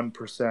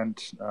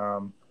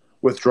 0.1%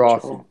 withdrawal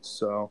fee.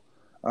 So,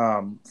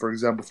 for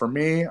example, for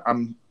me,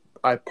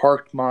 I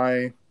parked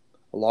a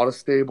lot of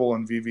stable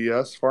in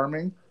VVS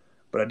farming,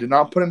 but I did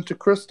not put into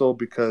Crystal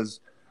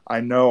because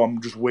I know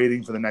I'm just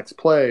waiting for the next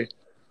play,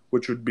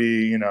 which would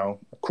be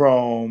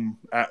Chrome,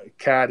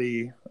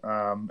 Caddy,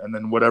 and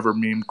then whatever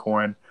meme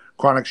coin.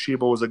 Chronic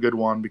Shiba was a good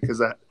one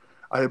because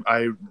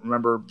I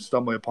remember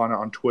stumbling upon it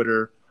on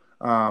Twitter,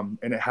 and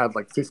it had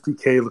like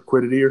 50K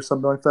liquidity or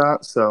something like that.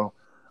 So,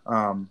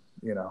 um,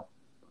 you know,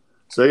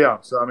 so yeah.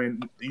 So I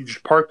mean, you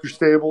just park your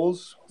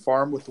stables,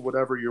 farm with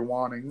whatever you're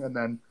wanting, and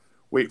then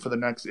wait for the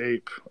next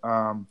ape.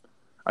 I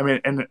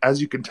mean, and as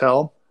you can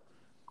tell,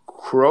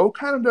 Crow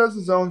kind of does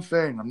his own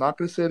thing. I'm not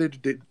going to say they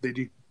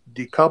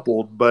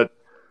decoupled, but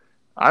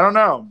I don't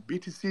know.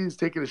 BTC is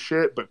taking a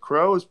shit, but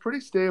Crow is pretty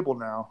stable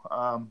now,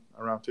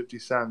 around 50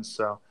 cents.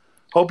 So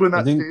hoping I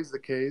that think stays the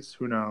case.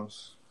 Who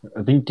knows?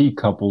 I think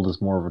decoupled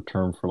is more of a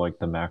term for like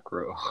the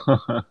macro.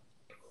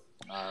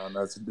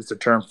 It's a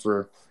term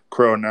for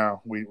Crow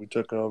now. We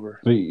took over.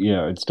 But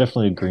yeah, it's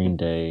definitely a green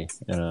day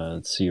and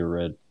a sea of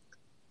red.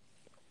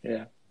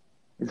 Yeah,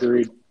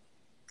 agreed.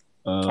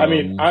 I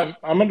mean, Um,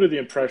 I'm under the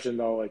impression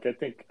though, like I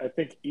think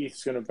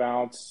ETH's going to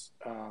bounce.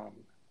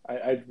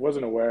 I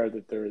wasn't aware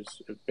that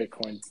there's a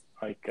Bitcoin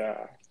like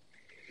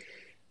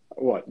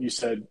what you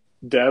said,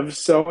 devs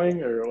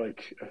selling or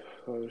like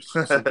there's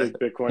some big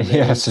Bitcoin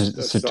yeah, names selling.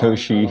 I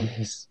don't.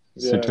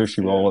 Yeah, Satoshi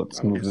yeah. wallets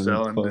I don't. He's moving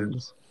selling, dude.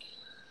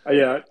 Yeah.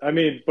 Yeah, I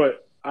mean,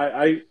 but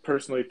I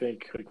personally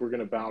think like we're going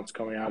to bounce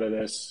coming out of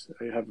this.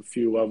 I have a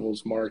few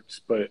levels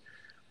marked, but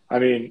I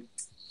mean,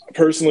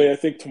 personally, I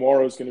think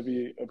tomorrow is going to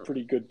be a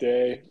pretty good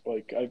day.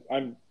 Like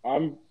I'm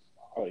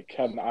like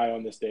had an eye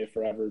on this day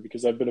forever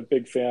because I've been a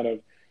big fan of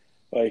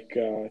like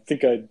I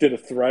think I did a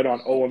thread on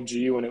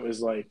OMG when it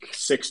was like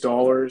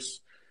 $6.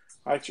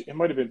 Actually, it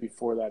might have been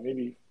before that,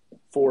 maybe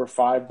 $4 or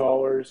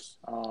 $5,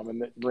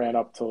 and it ran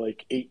up to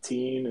like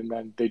 18, and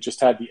then they just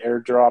had the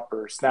airdrop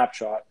or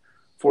snapshot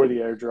for the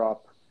airdrop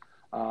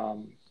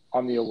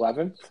on the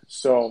 11th.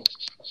 So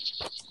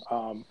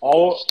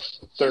all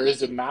there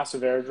is a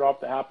massive airdrop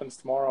that happens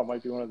tomorrow. It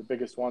might be one of the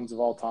biggest ones of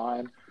all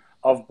time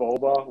of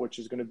Boba, which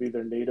is going to be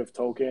their native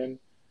token.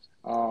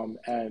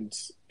 And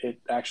it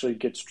actually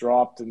gets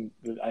dropped, and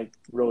I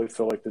really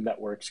feel like the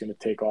network's going to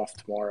take off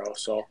tomorrow.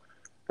 So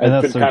and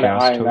I've that's been their kind of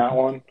gas eyeing that token.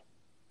 one.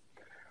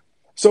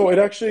 So it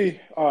actually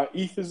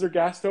ETH is their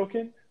gas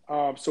token.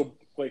 So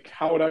like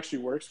how it actually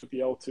works with the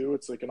L2,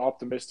 it's like an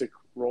optimistic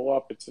roll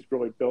up. It's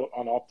really built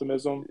on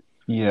optimism.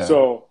 Yeah,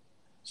 So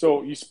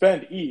you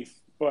spend ETH,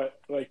 but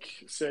like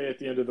say at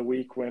the end of the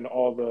week when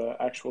all the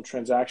actual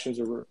transactions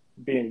are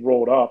being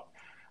rolled up,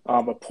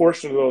 a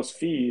portion of those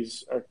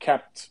fees are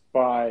kept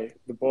by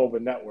the Boba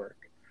network.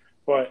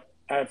 But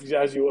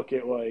as you look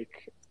at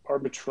like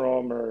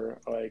Arbitrum or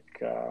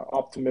like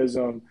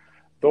Optimism,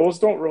 those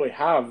don't really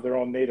have their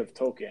own native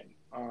token.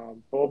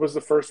 Boba's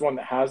the first one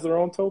that has their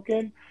own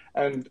token,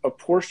 and a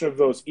portion of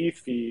those ETH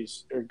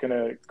fees are going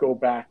to go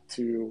back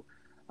to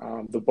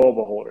the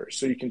Boba holders.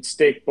 So you can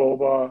stake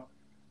Boba.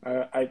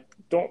 I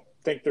don't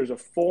think there's a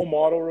full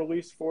model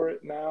release for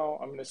it now.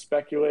 I'm going to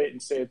speculate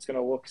and say it's going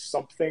to look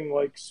something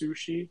like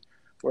Sushi,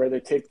 where they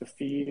take the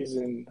fees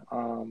and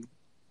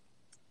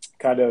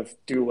kind of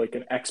do like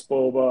an X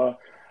Boba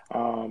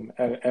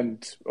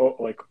and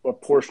like a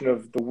portion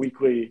of the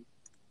weekly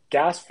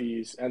gas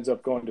fees ends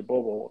up going to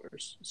Boba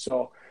holders.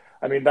 So,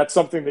 I mean, that's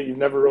something that you've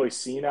never really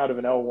seen out of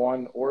an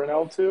L1 or an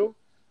L2.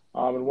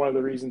 And one of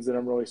the reasons that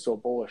I'm really so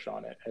bullish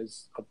on it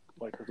is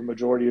like the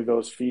majority of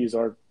those fees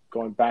are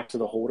going back to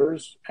the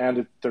holders,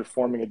 and they're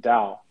forming a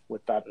DAO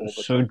with that Boba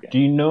so token. do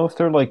you know if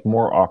they're like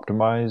more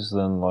optimized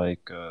than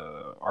like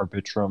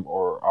Arbitrum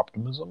or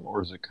Optimism,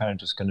 or is it kind of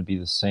just going to be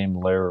the same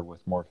layer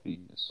with more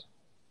fees?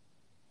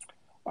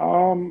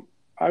 Um,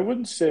 I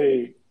wouldn't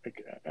say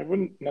like I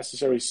wouldn't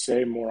necessarily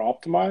say more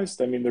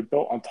optimized. I mean, they're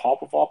built on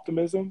top of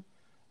optimism,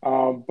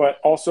 but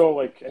also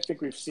like I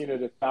think we've seen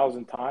it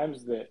 1,000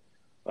 times that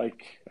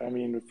like I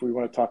mean, if we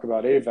want to talk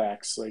about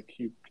AVAX, like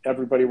you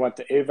everybody went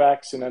to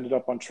AVAX and ended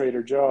up on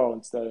Trader Joe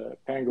instead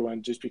of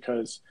Penguin just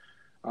because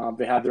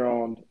they had their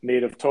own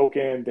native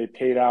token. They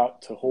paid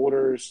out to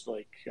holders.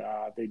 Like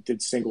they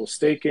did single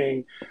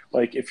staking.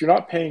 Like if you're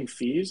not paying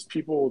fees,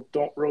 people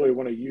don't really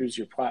want to use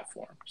your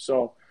platform.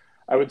 So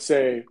I would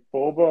say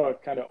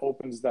Boba kind of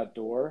opens that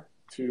door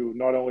to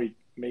not only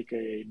make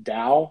a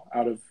DAO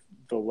out of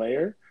the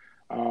layer,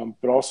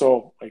 but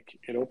also like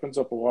it opens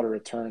up a lot of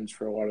returns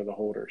for a lot of the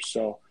holders.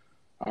 So,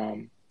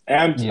 and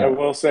I Yeah.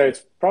 will say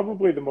it's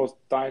probably the most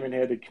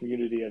diamond-headed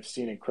community I've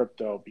seen in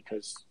crypto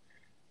because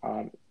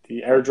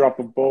the airdrop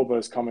of Boba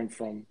is coming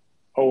from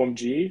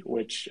OMG,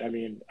 which I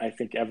mean I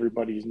think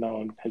everybody's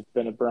known has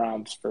been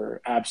around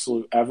for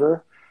absolute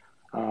ever.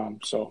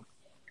 So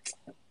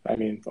I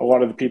mean, a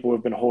lot of the people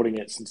have been holding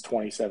it since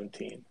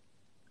 2017.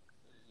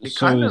 It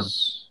So kind of.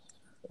 is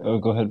oh,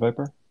 go ahead,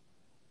 Viper.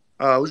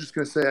 I was just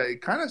gonna say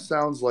it kind of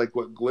sounds like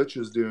what Glitch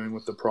is doing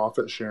with the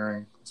profit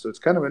sharing. So it's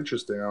kind of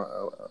interesting.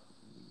 I'm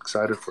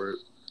excited for it.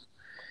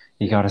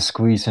 You got to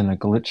squeeze in a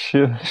glitch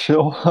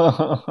shill.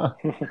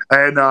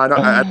 And no, I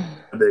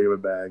don't big of a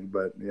bag,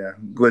 but yeah,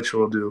 Glitch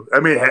will do. I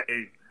mean,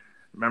 hey,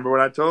 remember what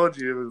I told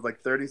you? It was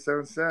like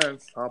 37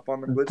 cents. Hop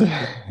on the Glitch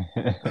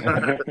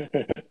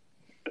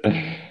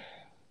train.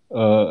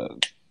 uh,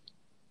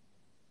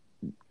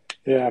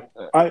 Yeah,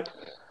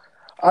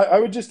 I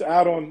would just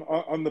add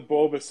on the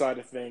Boba side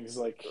of things.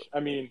 Like, I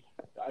mean,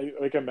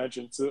 like I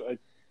mentioned, so like,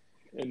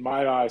 in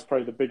my eyes,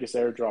 probably the biggest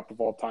airdrop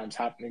of all time is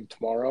happening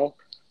tomorrow.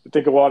 I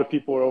think a lot of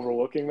people are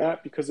overlooking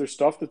that because there's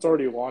stuff that's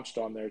already launched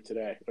on there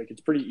today. Like,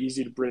 it's pretty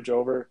easy to bridge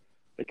over.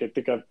 Like, I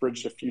think I've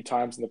bridged a few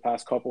times in the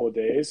past couple of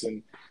days,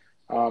 and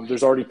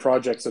there's already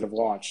projects that have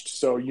launched.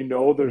 So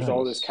there's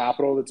all this nice.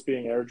 capital that's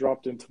being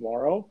airdropped in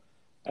tomorrow,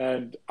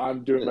 and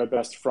I'm doing my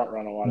best to front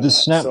run a lot of The that.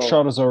 So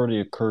snapshot has already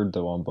occurred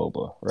though on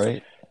Boba,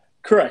 right?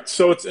 Correct.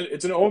 So it's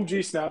an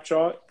OMG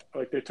snapshot.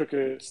 Like they took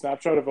a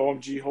snapshot of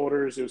OMG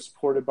holders. It was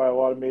supported by a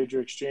lot of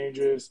major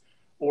exchanges.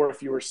 Or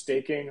if you were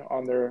staking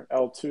on their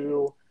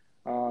L2,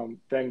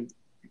 then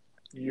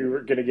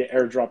you're going to get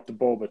airdropped the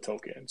Boba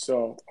token.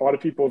 So a lot of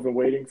people have been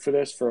waiting for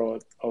this for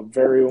a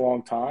very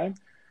long time.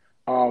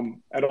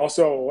 And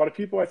also, a lot of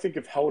people I think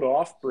have held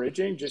off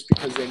bridging just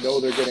because they know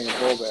they're getting a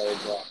Boba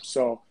airdrop.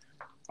 So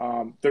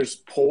there's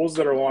polls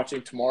that are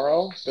launching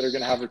tomorrow that are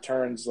going to have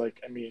returns.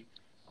 Like, I mean,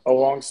 a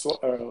long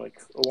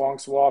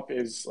swap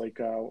is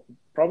like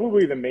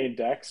probably the main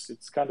dex.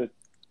 It's kind of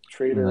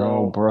trader.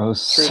 No, bro.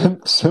 Trader.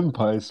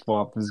 Senpai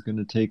Swap is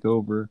gonna take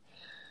over.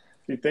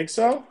 You think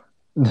so?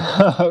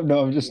 No,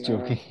 no, I'm just No.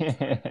 joking.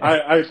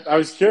 I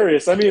was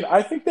curious. I mean,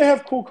 I think they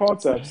have cool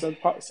concepts.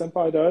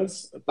 Senpai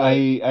does, but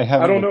I I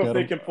haven't don't know looked if at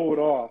they them. can pull it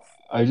off.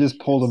 I Like, just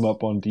pulled him it's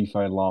up on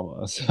DeFi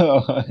Llama,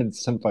 so and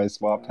Senpai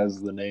Swap has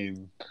the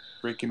name.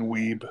 Freaking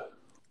weeb.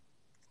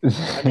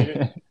 I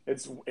mean,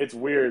 it's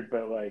weird,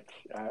 but like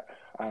I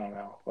don't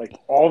know. Like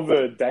all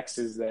the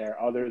dexes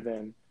there, other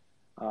than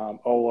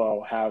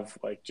Olo, have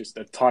like just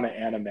a ton of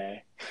anime.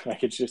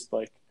 Like it's just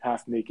like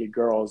half naked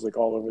girls like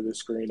all over the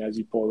screen as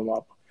you pull them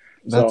up.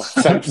 So That's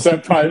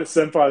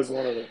senpai is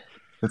one of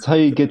that's how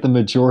you get the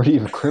majority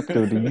of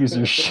crypto to use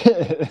your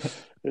shit.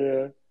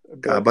 yeah.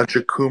 Got a But bunch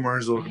of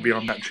Coomers will be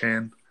on that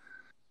chain.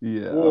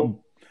 Yeah, I'm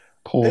well,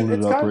 pulling it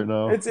it's up kind right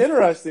now. it's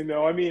interesting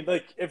though. I mean,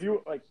 like if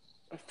you like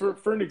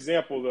for an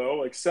example though,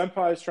 like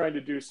Senpai is trying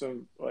to do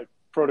some like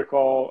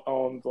protocol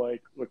owned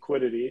like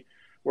liquidity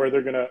where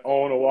they're going to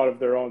own a lot of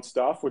their own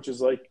stuff, which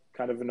is like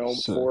kind of an own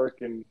So,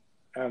 fork, and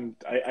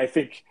I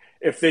think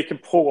if they can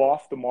pull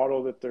off the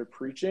model that they're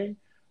preaching,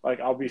 like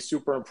I'll be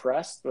super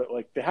impressed. But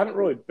like they haven't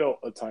really built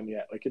a ton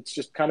yet. Like it's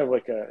just kind of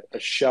like a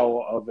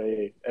shell of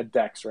a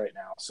Dex right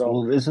now. So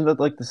well, isn't that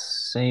like the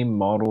same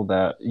model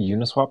that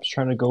Uniswap's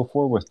trying to go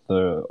for with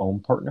the own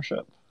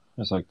partnership?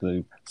 It's like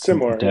the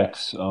similar,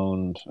 Dex yes.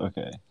 owned.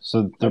 Okay, so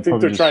I they're think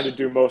probably they're trying to just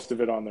do most of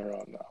it on their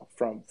own though,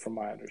 from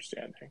my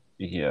understanding.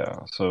 yeah.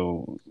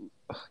 So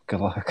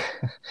good luck.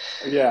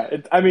 Yeah,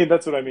 I mean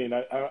that's what I mean.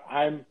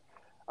 I'm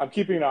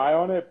keeping an eye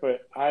on it,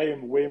 but I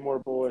am way more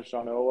bullish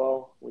on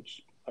OO,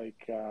 which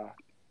like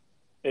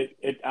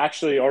it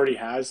actually already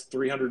has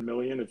 300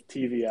 million of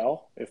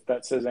TVL. If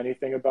that says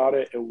anything about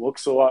it, it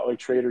looks a lot like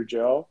Trader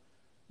Joe.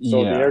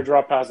 So the Yeah.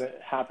 airdrop hasn't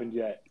happened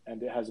yet,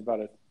 and it has about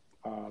a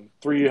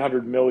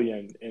 300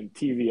 million in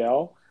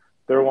TVL.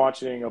 They're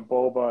launching a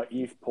Boba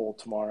ETH pool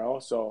tomorrow,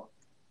 so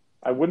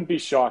I wouldn't be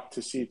shocked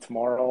to see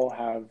tomorrow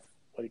have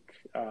like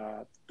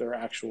their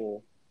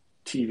actual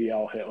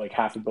TVL hit like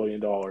 $500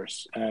 million,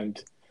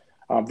 and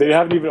they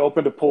haven't even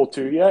opened a pool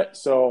two yet.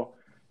 So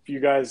if you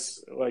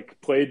guys like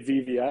played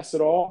VVS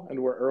at all and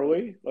were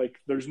early, like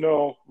there's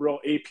no real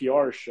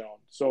APR shown.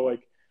 So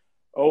like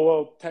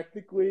OO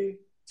technically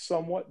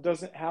somewhat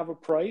doesn't have a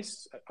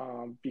price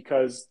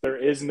because there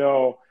is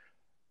no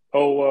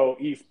OO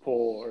ETH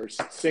pool or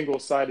single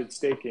sided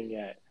staking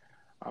yet.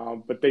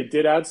 But they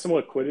did add some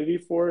liquidity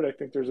for it. I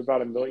think there's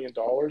about $1 million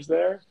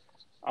there.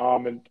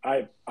 And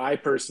I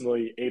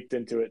personally aped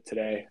into it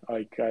today.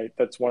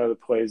 That's one of the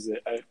plays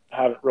that I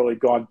haven't really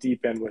gone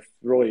deep in with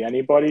really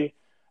anybody.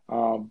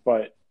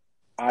 But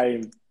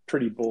I'm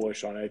pretty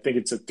bullish on it. I think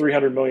it's a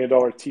 $300 million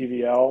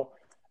TVL.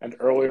 And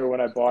earlier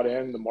when I bought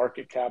in, the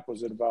market cap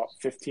was at about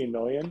 15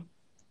 million.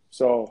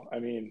 So, I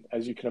mean,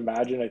 as you can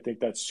imagine, I think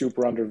that's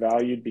super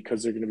undervalued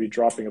because they're going to be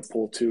dropping a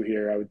pool two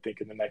here, I would think,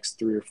 in the next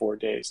 3 or 4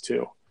 days,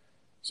 too.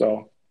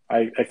 So,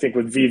 I think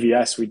with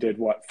VVS, we did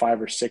what,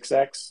 5 or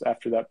 6x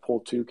after that pool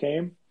two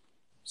came.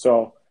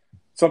 So,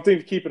 something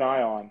to keep an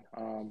eye on.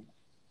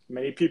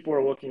 Many people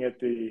are looking at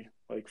the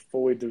like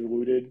fully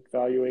diluted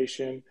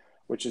valuation,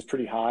 which is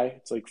pretty high.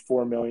 It's like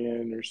 4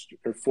 million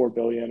or 4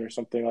 billion or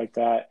something like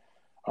that.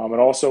 And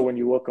also, when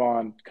you look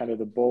on kind of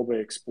the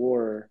Boba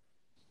Explorer,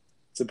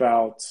 it's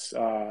about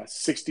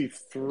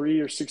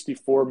 63 or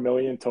 64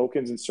 million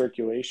tokens in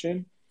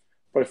circulation.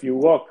 But if you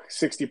look,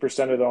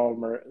 60% of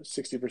them or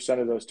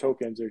 60% of those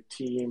tokens are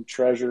team,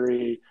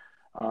 treasury,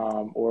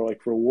 or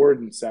like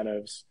reward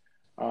incentives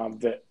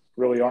that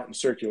really aren't in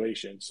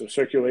circulation. So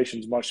circulation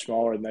is much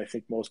smaller than I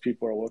think most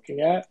people are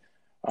looking at.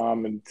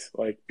 And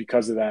like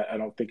because of that, I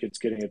don't think it's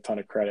getting a ton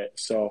of credit.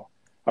 So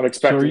I'm So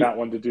expecting that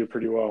one to do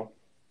pretty well.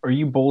 are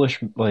you bullish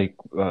like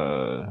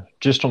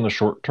just on the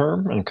short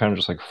term and kind of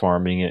just like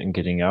farming it and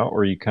getting out, or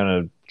are you kind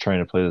of trying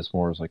to play this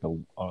more as like a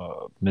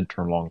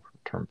midterm, long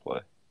term play?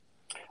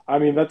 I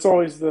mean, that's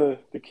always the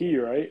key,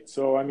 right?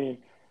 So I mean,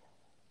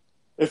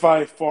 if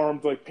I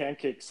farmed like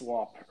Pancake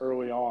Swap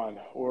early on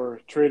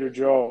or Trader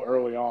Joe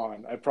early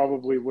on, I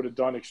probably would have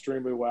done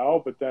extremely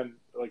well. But then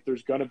like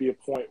there's gonna be a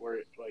point where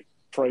it like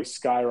price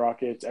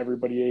skyrockets,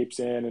 everybody apes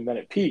in, and then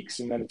it peaks,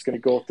 and then it's gonna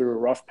go through a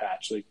rough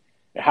patch. Like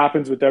it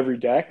happens with every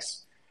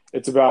dex.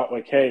 It's about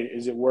like, hey,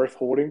 is it worth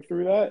holding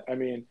through that? I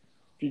mean,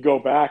 if you go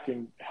back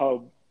and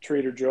held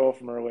Trader Joe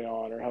from early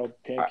on or held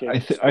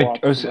Pancake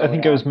Swap from I early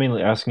think I was on.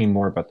 mainly asking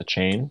more about the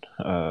chain,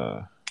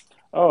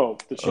 Oh,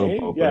 the chain?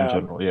 Boba in Yeah,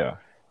 general. Yeah.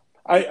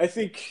 I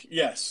think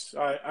yes.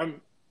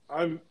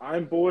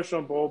 I'm bullish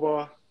on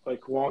Boba.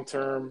 like long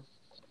term.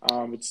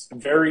 It's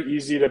very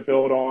easy to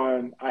build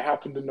on. I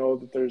happen to know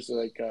that there's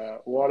like a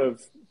lot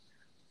of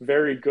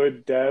very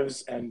good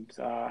devs and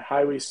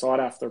highly sought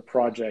after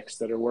projects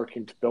that are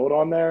working to build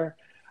on there.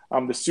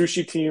 The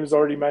sushi teams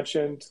already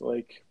mentioned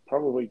like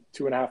probably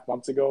 2.5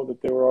 months ago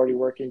that they were already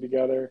working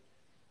together.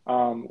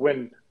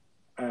 When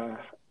uh,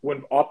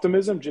 when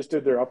Optimism just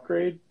did their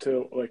upgrade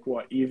to like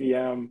what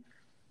EVM,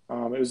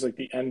 it was like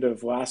the end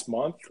of last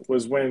month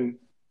was when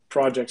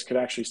projects could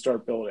actually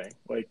start building.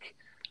 Like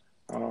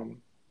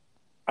um,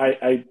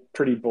 I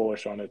pretty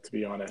bullish on it to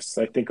be honest.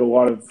 I think a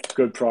lot of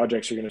good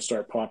projects are going to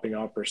start popping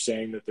up or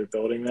saying that they're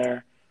building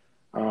there,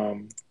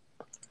 um,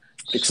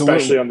 So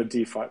especially on the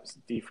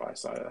DeFi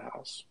side of the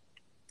house.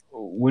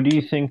 what do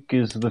you think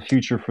is the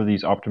future for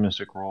these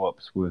optimistic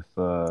rollups with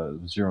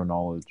zero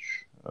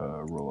knowledge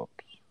rollups?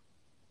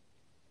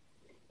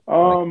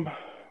 Like, Um,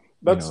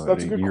 a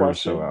that's a good year or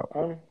so question. out.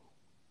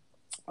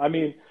 I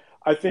mean,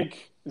 I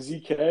think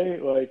ZK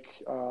like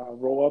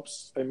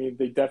rollups. I mean,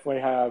 they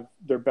definitely have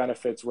their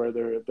benefits where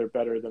they're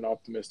better than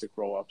optimistic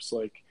rollups.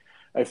 Like,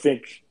 I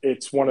think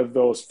it's one of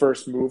those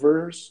first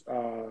movers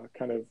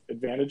kind of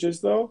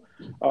advantages though.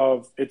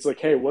 Of it's like,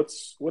 hey,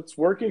 what's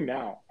working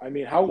now? I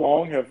mean, how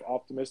long have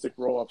optimistic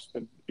rollups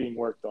been being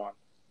worked on?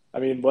 I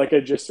mean, like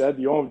I just said,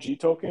 the OMG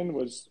token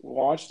was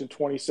launched in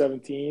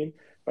 2017.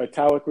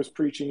 Vitalik was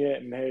preaching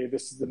it, and hey,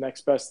 this is the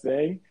next best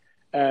thing,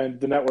 and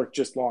the network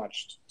just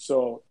launched.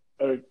 So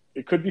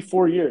it could be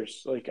 4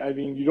 years. Like, I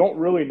mean, you don't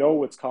really know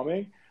what's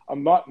coming.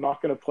 I'm not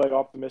going to play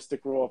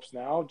optimistic rollups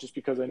now just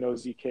because I know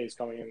ZK is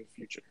coming in the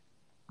future.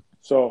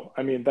 So,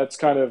 I mean, that's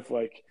kind of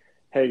like,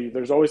 hey,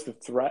 there's always the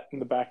threat in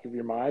the back of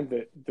your mind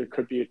that there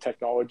could be a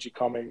technology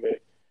coming that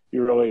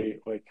you really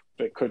like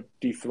that could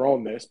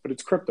dethrone this, but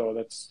it's crypto.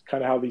 That's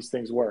kind of how these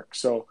things work.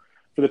 So,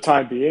 for the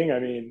time being, I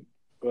mean,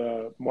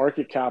 the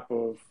market cap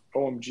of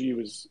OMG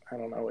was, I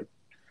don't know, like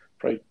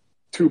probably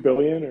 2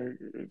 billion or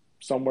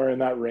somewhere in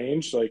that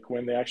range, like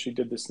when they actually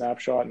did the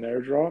snapshot and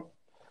airdrop.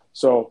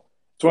 So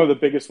it's one of the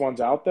biggest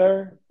ones out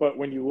there. But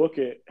when you look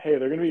at, hey,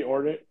 they're going to be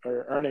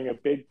earning a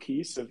big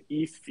piece of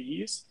ETH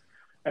fees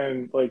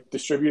and like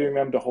distributing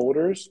them to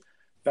holders,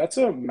 that's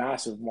a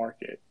massive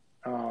market.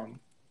 Um,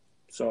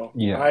 so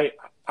Yeah.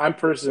 I'm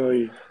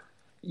personally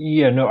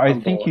Yeah, no, I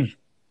I'm think you bullish.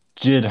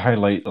 did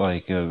highlight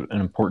like an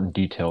important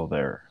detail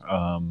there.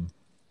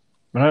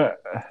 But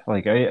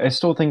I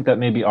still think that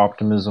maybe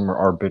Optimism or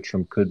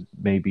Arbitrum could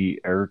maybe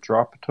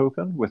airdrop a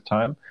token with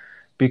time,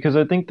 because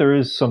I think there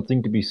is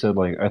something to be said.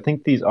 Like, I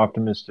think these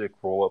optimistic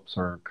rollups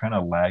are kind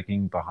of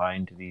lagging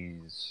behind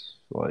these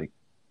like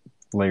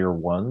layer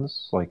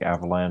ones like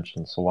Avalanche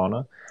and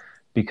Solana,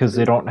 because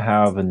they Agreed. don't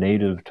have a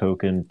native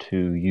token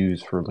to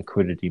use for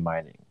liquidity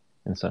mining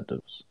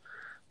incentives.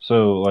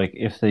 So, like,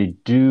 if they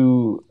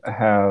do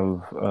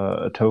have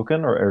a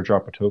token or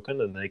airdrop a token,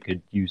 then they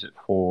could use it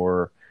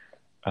for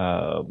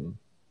um,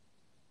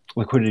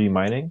 liquidity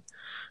mining.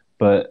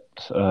 But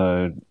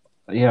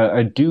yeah,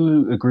 I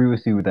do agree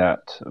with you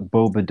that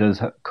Boba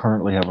does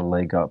currently have a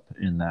leg up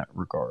in that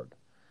regard.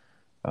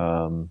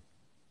 Um,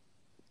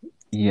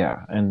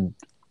 yeah, and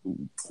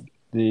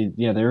they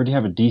already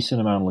have a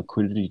decent amount of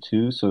liquidity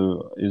too.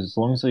 So as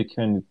long as they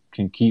can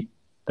keep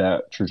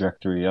that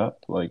trajectory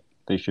up, like,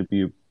 they should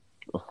be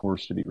a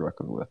force to be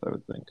reckoned with, I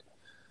would think.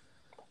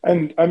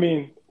 And I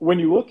mean, when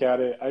you look at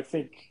it, I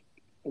think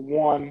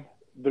one,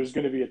 there's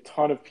going to be a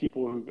ton of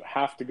people who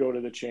have to go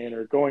to the chain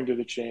or going to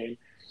the chain.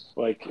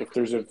 Like if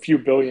there's a few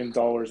 $1 billion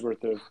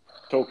worth of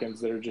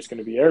tokens that are just going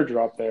to be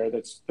airdropped there,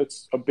 that's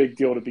a big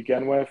deal to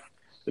begin with.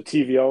 The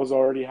TVL is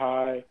already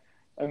high,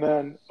 and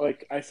then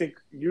like I think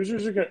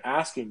users are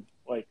asking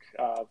like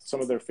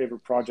some of their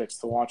favorite projects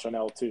to launch on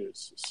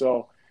L2s.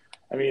 So,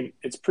 I mean,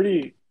 it's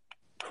pretty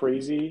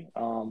crazy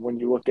when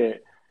you look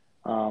at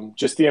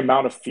just the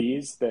amount of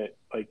fees that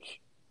like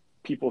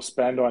people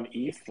spend on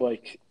ETH.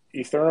 Like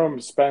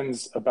Ethereum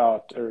spends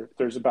about, or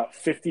there's about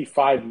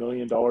 $55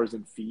 million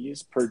in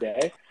fees per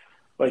day.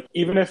 Like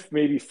even if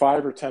maybe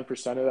 5 or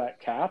 10% of that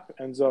cap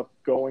ends up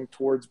going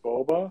towards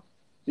Boba,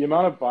 the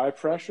amount of buy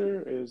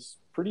pressure is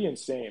pretty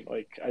insane.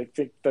 Like I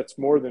think that's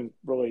more than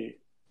really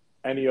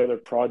any other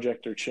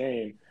project or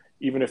chain,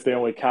 even if they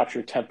only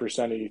capture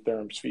 10% of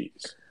Ethereum's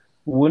fees.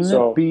 Wouldn't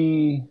it So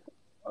be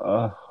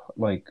uh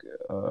like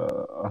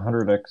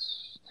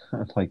 100x?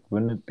 Like,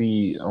 wouldn't it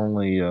be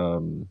only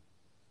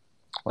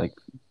like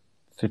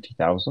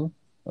 50,000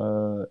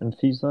 in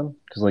fees then?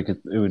 Because like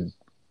it would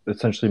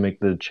essentially make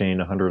the chain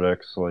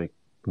 100x like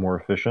more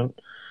efficient.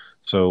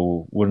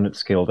 So wouldn't it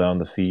scale down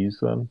the fees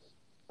then?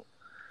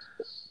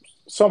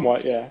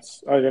 somewhat,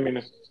 yes. I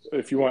mean,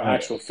 if you want I,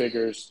 actual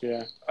figures,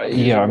 yeah,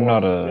 fees yeah, are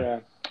more,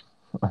 yeah.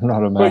 I'm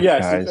not a But math yes,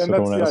 guy, and so that's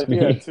don't the ask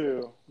idea me.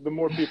 too. The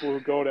more people who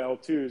go to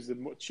L2s,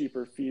 the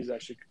cheaper fees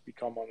actually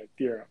become on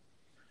Ethereum.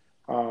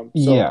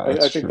 So Yeah,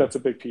 that's I think true. that's a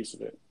big piece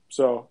of it.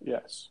 So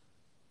yes,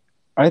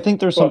 I think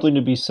there's but something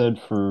to be said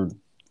for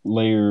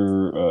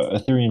layer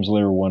Ethereum's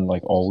layer one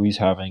like always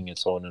having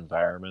its own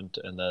environment,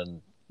 and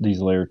then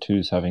these layer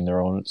twos having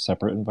their own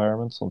separate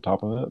environments on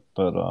top of it.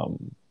 But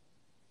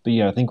But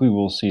yeah, I think we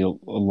will see a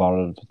lot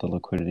of the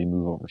liquidity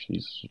move over to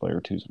these layer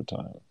twos with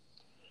time.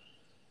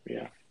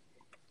 Yeah.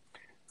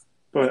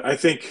 But I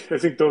think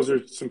those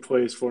are some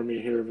plays for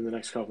me here over the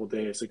next couple of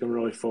days. Like I'm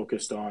really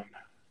focused on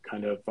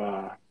kind of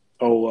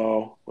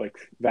OLO, like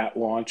that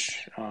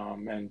launch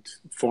and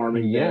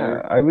farming Yeah,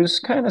 there. I was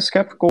kind of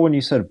skeptical when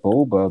you said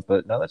boba,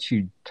 but now that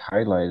you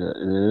highlight it,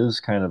 it is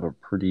kind of a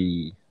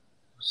pretty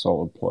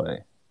solid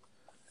play.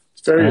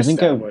 It's And very I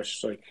think I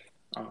established.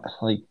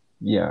 like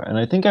yeah, and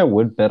I think I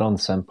would bet on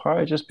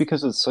Senpai just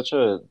because it's such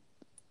a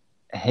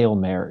Hail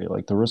Mary.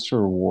 Like the risk to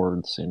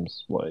reward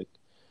seems like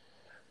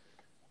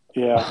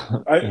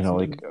Yeah, I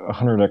like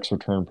 100x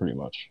return pretty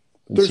much.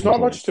 It there's seems not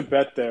like. much to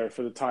bet there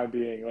for the time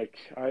being. Like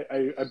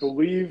I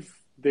believe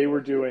they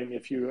were doing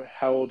if you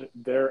held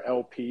their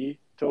LP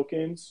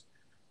tokens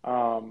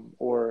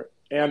or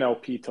an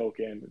LP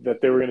token that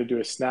they were going to do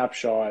a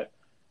snapshot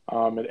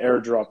and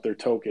airdrop their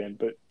token.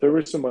 But there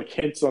were some like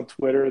hints on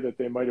Twitter that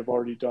they might have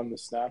already done the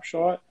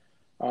snapshot.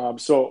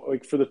 So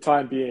like for the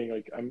time being,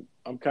 like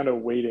I'm kind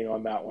of waiting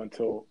on that one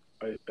till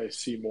I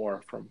see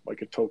more from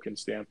like a token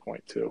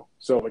standpoint too.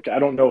 So like I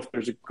don't know if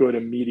there's a good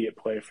immediate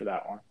play for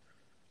that one.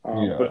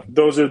 But Yeah.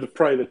 those are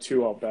probably the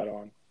two I'll bet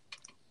on.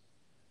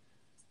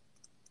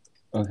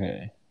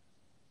 Okay.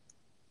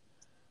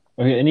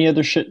 Okay. Any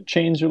other shit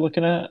chains you're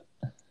looking at?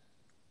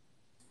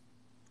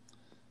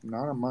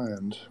 Not on my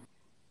end.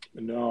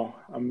 No,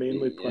 I'm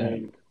mainly Yeah.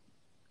 playing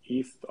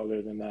ETH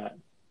other than that.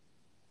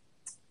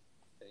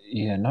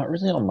 Yeah. Not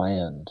really on my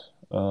end.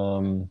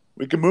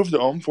 We can move to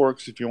Ohm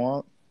Forks if you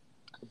want.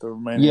 With the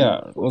remaining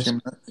Yeah.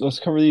 14 minutes. Let's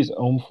cover these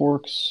ohm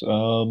forks.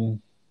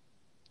 And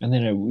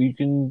then we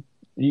can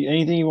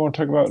anything you want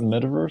to talk about in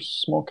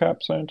metaverse, small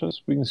cap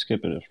scientists, we can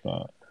skip it if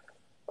not.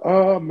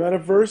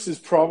 Metaverse is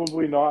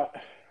probably not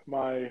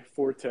my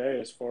forte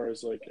as far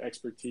as like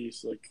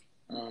expertise.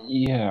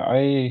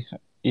 Yeah,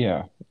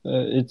 yeah,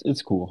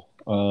 it's cool.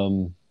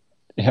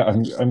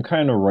 Yeah, I'm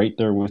kind of right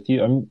there with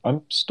you.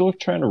 I'm still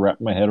trying to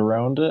wrap my head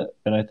around it,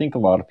 and I think a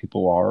lot of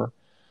people are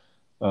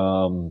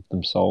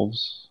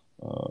themselves.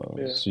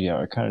 Yeah, So yeah,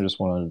 I kind of just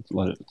want to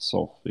let it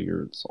itself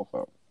figure itself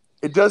out.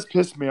 It does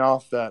piss me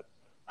off that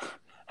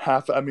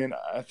I mean,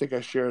 I think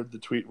I shared the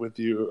tweet with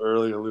you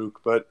earlier,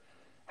 Luke, but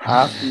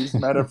half these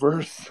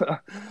metaverse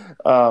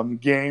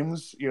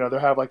games, they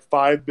have like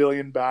 5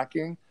 billion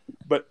backing,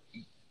 but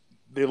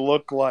they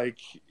look like,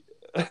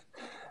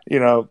 you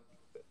know,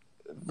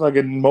 like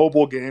in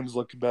mobile games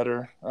look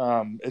better.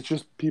 It's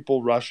just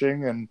people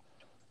rushing and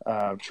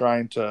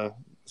trying to,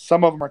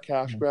 some of them are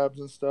cash grabs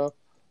and stuff.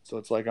 So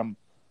it's like I'm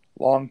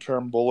long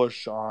term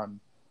bullish on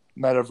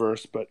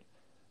metaverse, but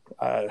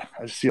I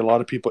see a lot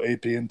of people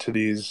AP into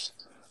these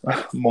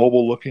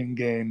mobile looking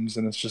games,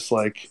 and it's just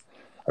like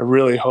I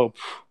really hope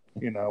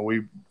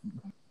we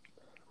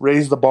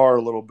raise the bar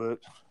a little bit.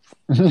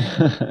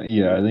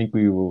 Yeah, I think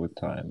we will with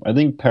time. I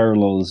think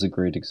Parallel is a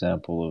great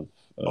example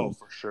Oh, of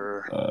for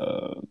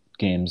sure.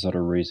 games that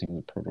are raising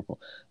the protocol,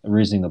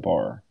 raising the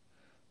bar.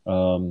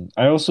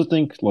 I also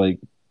think like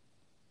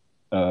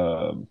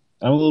I'm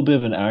a little bit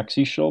of an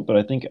Axie shill, but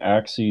I think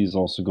Axie is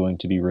also going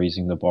to be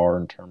raising the bar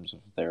in terms of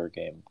their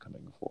game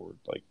coming forward.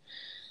 Like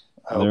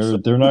I hope so.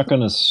 they're not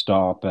going to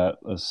stop at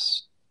a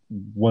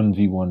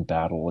 1v1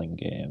 battling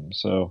game.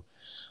 So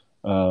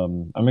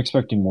I'm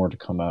expecting more to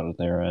come out of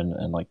there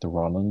and like the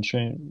Ronin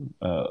chain,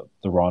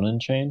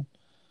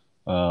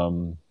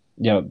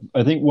 yeah,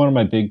 I think one of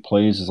my big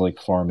plays is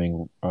like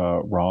farming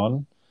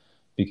Ron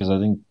because I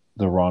think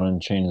the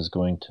Ronin chain is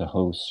going to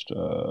host.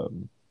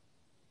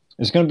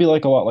 It's going to be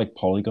like a lot like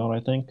Polygon. I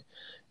think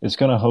it's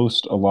going to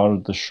host a lot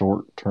of the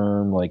short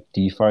term like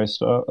DeFi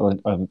stuff, like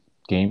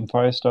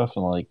GameFi stuff,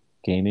 and like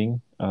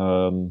gaming,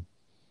 dApps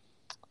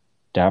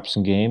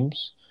and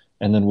games.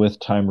 And then with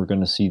time, we're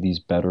going to see these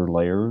better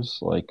layers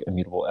like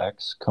Immutable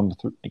X come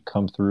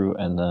through,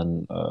 and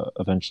then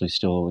eventually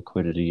still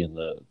liquidity in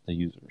the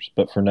users.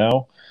 But for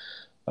now,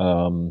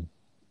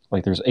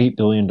 like there's $8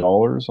 billion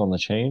on the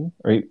chain,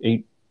 or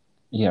eight,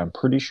 yeah, I'm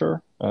pretty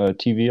sure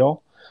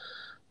TVL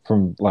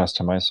from last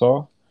time I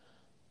saw,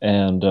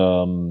 and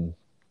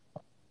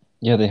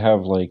yeah, they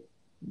have like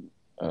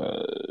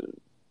uh,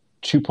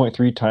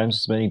 2.3 times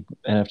as many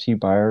NFT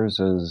buyers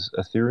as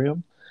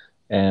Ethereum,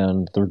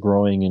 and they're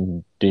growing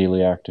in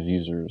daily active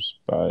users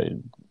by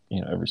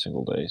every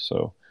single day.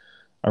 So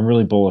I'm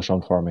really bullish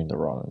on farming the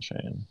Ronin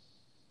chain.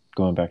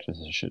 Going back to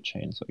the shit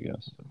chains, I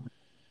guess.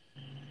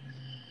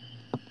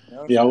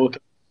 Yeah, I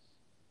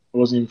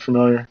wasn't even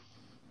familiar.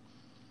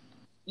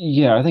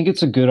 Yeah, I think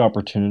it's a good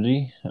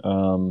opportunity.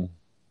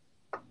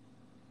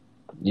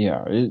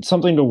 Yeah, it's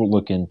something to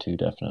look into,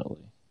 definitely.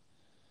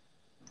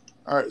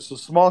 All right, so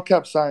small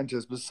cap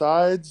scientists,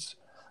 besides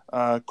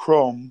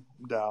Chrome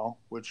DAO,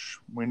 which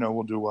we know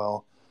will do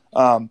well,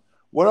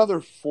 what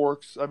other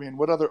forks,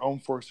 what other own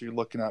forks are you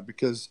looking at?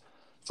 Because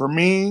for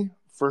me,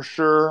 for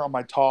sure, on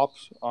my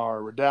tops are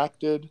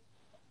Redacted.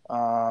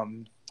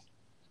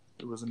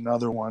 There was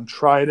another one,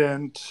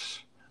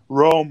 Trident,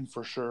 Rome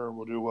for sure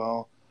will do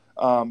well.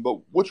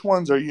 But which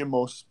ones are you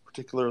most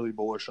particularly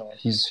bullish on?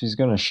 He's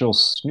gonna shill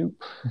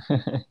Snoop.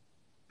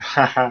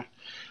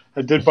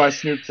 I did buy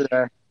Snoop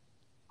today.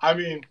 I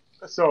mean,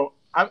 so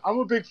I'm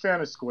a big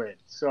fan of Squid.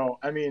 So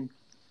I mean,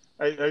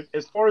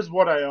 as far as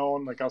what I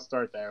own, like I'll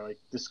start there. Like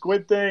the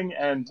Squid thing,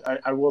 and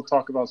I will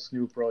talk about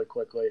Snoop really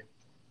quickly.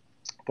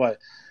 But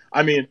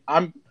I mean,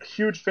 I'm a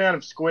huge fan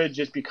of Squid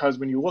just because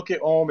when you look at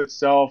Ohm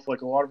itself,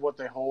 like a lot of what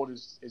they hold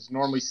is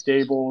normally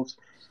stables.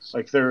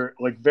 Like they're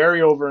like very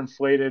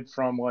overinflated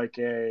from like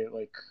a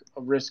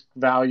risk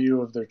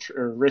value of their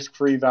or risk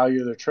free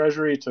value of their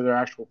treasury to their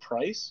actual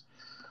price.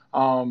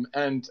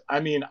 And I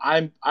mean,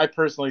 I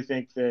personally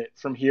think that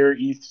from here,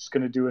 ETH is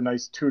going to do a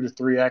nice 2 to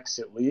 3x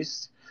at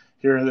least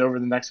here over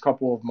the next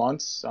couple of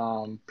months.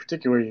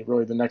 Particularly,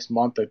 really the next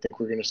month, I think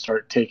we're going to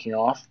start taking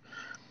off.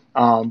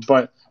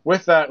 But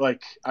with that,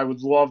 like I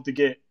would love to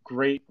get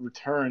great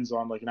returns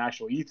on like an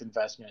actual ETH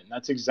investment, and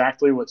that's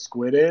exactly what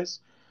Squid is.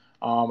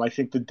 I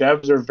think the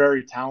devs are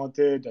very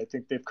talented. I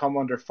think they've come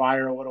under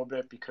fire a little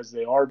bit because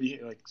they are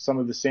like some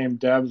of the same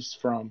devs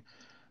from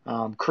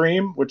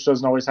Cream, which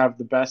doesn't always have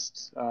the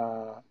best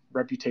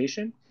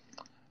reputation,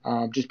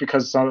 just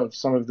because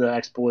some of the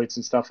exploits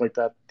and stuff like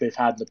that they've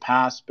had in the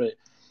past. But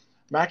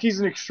Mackey's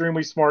an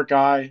extremely smart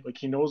guy. Like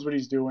he knows what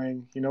he's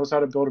doing. He knows how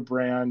to build a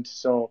brand.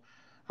 So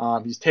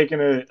he's taken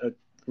a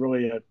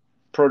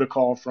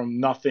protocol from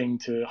nothing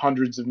to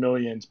hundreds of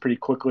millions pretty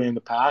quickly in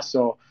the past.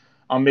 So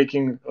I'm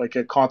making like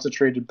a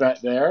concentrated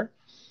bet there.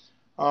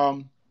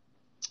 And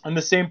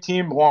the same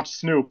team launched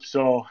Snoop.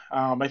 So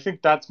I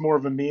think that's more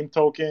of a meme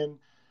token.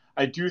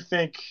 I do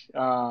think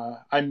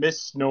I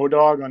miss Snow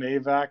Dog on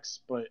AVAX,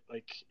 but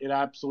like it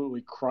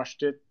absolutely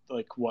crushed it.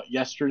 Like what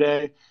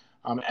yesterday,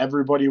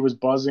 everybody was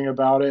buzzing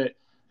about it,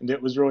 and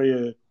it was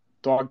really a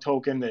dog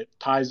token that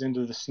ties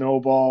into the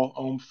Snowball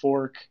Ohm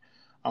fork.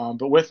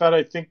 But with that,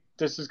 I think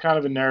this is kind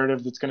of a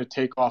narrative that's going to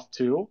take off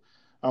too.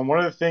 One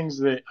of the things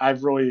that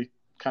I've really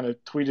kind of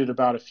tweeted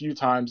about a few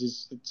times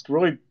is it's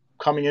really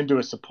coming into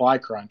a supply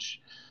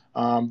crunch.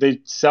 They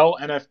sell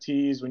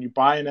NFTs. When you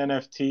buy an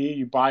NFT,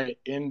 you buy it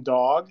in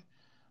dog.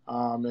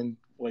 And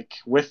like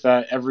with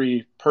that,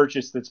 every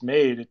purchase that's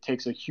made, it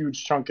takes a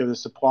huge chunk of the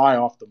supply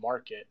off the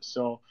market.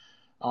 So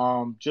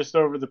just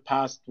over the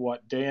past,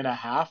 day and a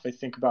half, I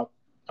think about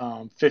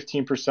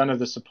 15% of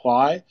the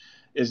supply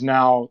is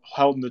now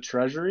held in the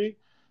treasury.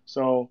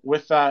 So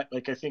with that,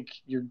 like I think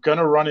you're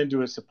gonna run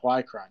into a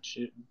supply crunch.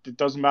 It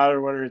doesn't matter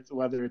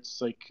whether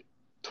it's like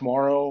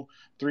tomorrow,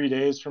 3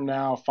 days from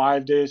now,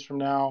 5 days from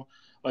now,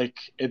 like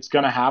it's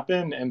gonna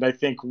happen. And I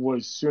think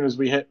as soon as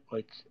we hit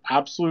like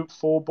absolute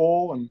full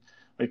bull and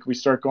like we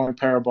start going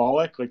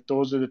parabolic, like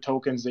those are the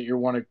tokens that you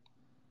want to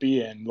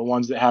be in, the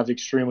ones that have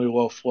extremely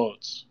low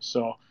floats.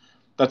 So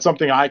that's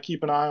something I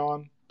keep an eye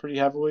on pretty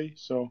heavily.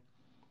 So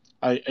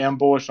I am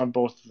bullish on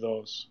both of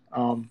those.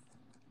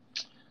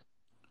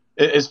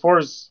 As far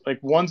as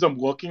like ones I'm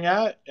looking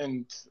at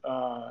and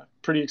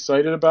pretty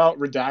excited about,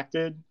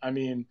 Redacted. I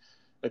mean,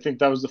 I think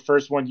that was the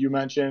first one you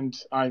mentioned.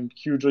 I'm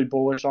hugely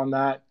bullish on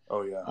that.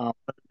 Oh yeah. One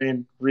of the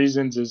main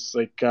reasons is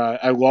like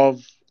I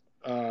love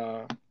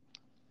CRV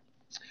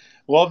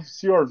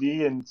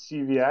and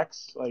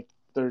CVX. Like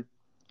they're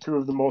two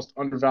of the most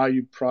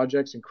undervalued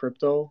projects in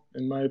crypto,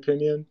 in my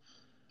opinion.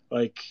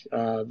 Like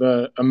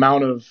the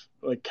amount of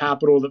like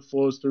capital that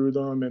flows through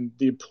them and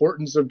the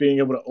importance of being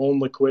able to own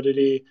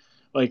liquidity.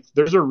 Like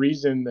there's a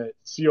reason that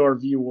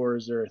CRV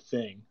wars are a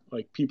thing.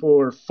 Like people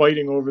are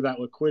fighting over that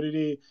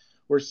liquidity.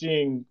 We're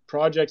seeing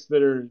projects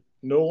that are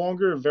no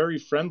longer very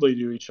friendly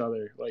to each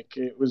other. Like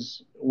it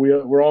was,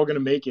 we're all going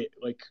to make it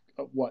like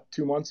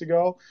 2 months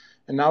ago.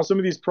 And now some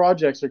of these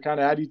projects are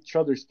kind of at each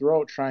other's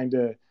throat trying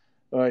to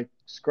like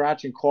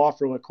scratch and claw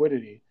for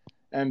liquidity.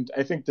 And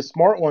I think the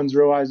smart ones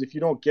realize if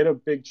you don't get a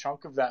big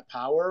chunk of that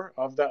power,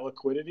 of that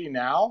liquidity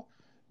now,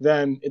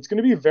 then it's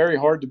going to be very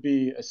hard to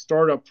be a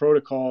startup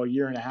protocol a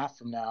year and a half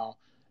from now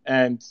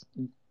and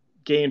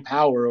gain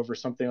power over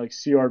something like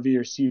CRV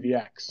or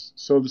CVX.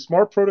 So the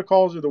smart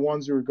protocols are the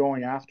ones who are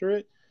going after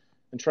it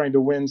and trying to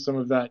win some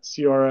of that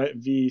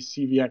CRV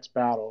CVX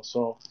battle.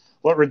 So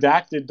what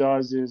Redacted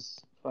does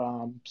is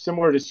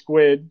similar to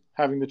Squid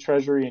having the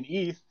treasury in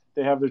ETH,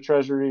 they have their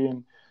treasury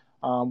in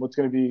what's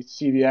going to be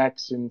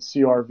CVX and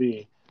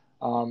CRV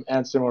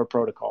and similar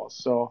protocols.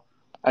 So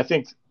I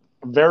think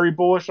very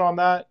bullish on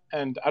that.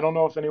 And I don't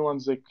know if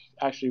anyone's like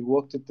actually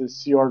looked at the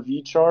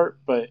CRV chart,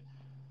 but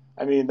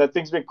I mean, that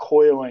thing's been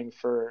coiling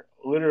for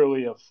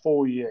literally a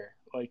full year.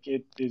 Like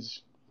it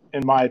is,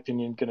 in my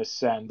opinion, going to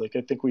send. Like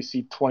I think we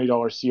see $20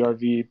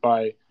 CRV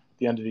by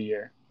the end of the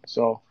year.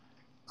 So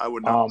I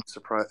would not be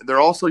surprised. They're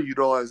also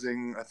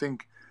utilizing, I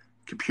think,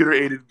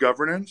 computer-aided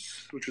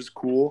governance, which is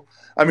cool.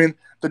 I mean,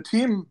 the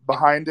team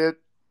behind it,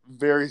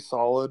 very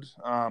solid.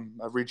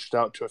 I've reached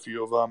out to a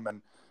few of them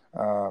and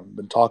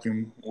been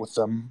talking with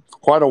them for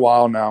quite a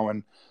while now.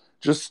 And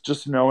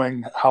just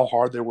knowing how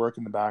hard they work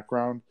in the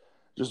background,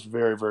 just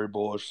very, very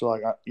bullish. So,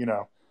 like,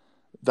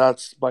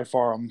 that's by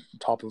far on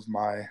top of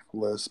my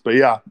list. But,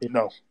 yeah,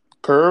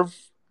 Curve,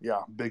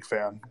 yeah, big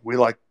fan. We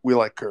like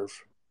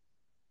Curve.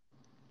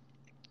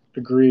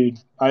 Agreed.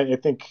 I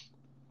think,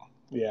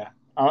 yeah,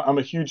 I'm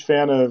a huge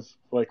fan of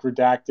like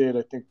Redacted.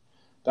 I think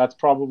that's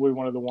probably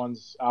one of the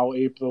ones I'll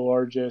ape the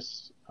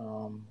largest.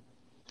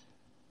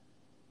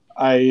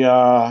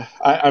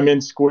 I'm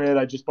in Squid.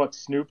 I just bought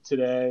Snoop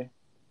today.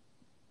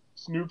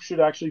 Snoop should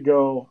actually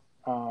go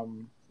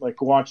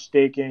like launch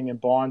staking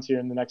and bonds here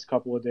in the next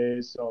couple of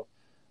days. So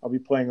I'll be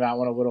playing that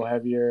one a little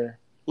heavier.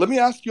 Let me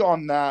ask you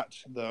on that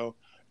though.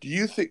 Do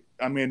you think?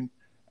 I mean,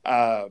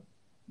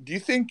 do you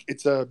think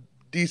it's a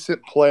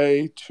decent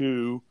play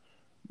to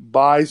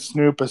buy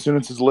Snoop as soon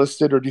as it's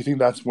listed, or do you think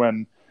that's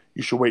when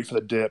you should wait for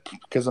the dip?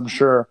 Because I'm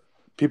sure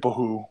people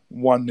who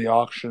won the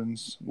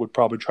auctions would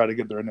probably try to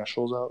get their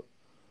initials out.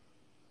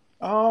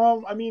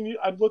 I mean,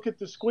 I'd look at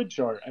the Squid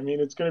chart. I mean,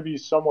 it's going to be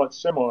somewhat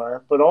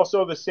similar, but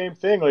also the same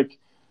thing. Like,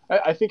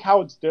 I think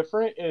how it's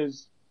different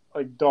is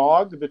like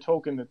Dog, the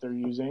token that they're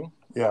using,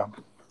 Yeah.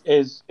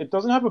 is it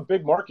doesn't have a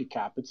big market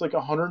cap. It's like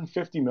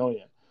 150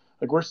 million.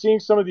 Like we're seeing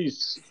some of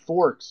these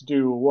forks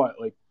do what,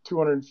 like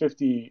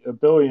 250 a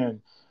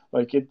billion.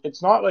 Like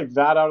it's not like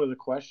that out of the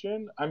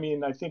question. I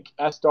mean, I think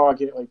S Dog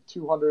hit like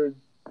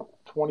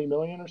 220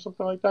 million or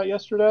something like that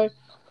yesterday.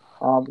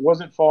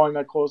 Wasn't following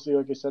that closely.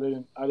 Like I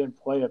said, I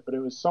didn't play it, but it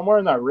was somewhere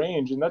in that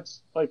range, and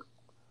that's like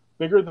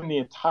bigger than the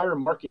entire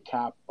market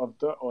cap of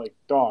like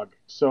Dog.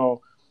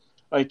 So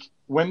like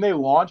when they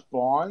launch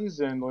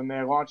bonds and when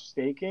they launch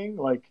staking,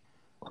 like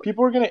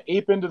people are going to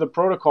ape into the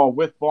protocol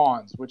with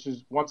bonds, which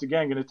is once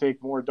again going to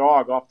take more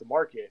Dog off the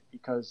market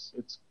because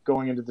it's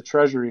going into the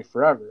treasury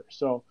forever.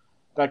 So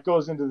that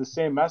goes into the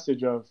same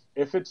message of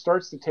if it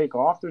starts to take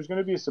off, there's going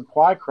to be a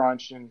supply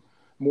crunch, and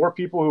more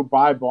people who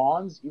buy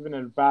bonds, even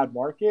in a bad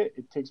market,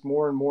 it takes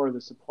more and more of the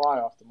supply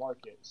off the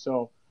market.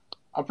 So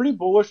I'm pretty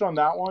bullish on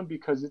that one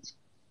because it's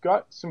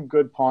got some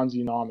good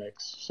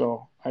Ponzi-nomics.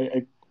 So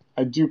I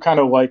do kind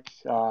of like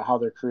how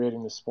they're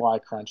creating the supply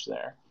crunch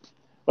there.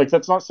 Like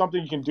that's not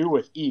something you can do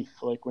with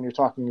ETH. Like when you're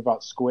talking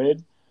about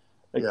Squid,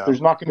 like Yeah.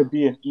 there's not going to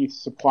be an ETH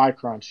supply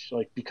crunch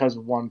like because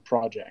of one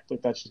project.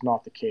 Like that's just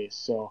not the case.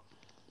 So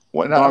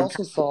Well, and I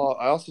also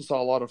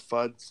saw a lot of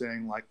FUD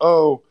saying like,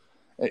 oh,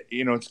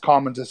 it's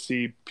common to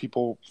see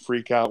people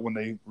freak out when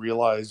they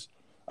realize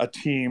a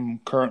team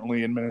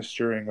currently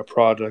administering a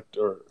project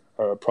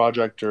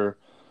or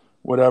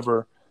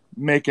whatever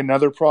make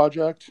another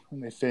project,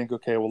 and they think,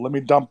 okay, well, let me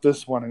dump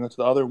this one and go to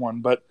the other one,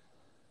 but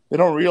they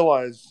don't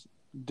realize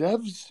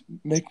devs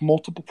make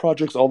multiple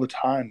projects all the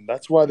time.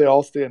 That's why they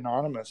all stay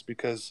anonymous,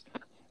 because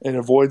it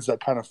avoids that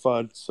kind of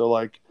FUD. So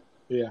like,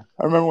 yeah,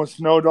 I remember when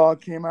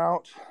Snowdog came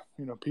out,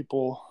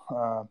 people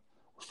were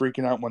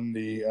freaking out when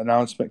the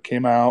announcement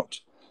came out.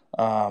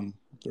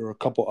 There were a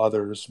couple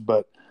others,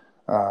 but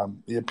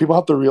people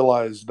have to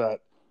realize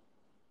that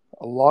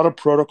a lot of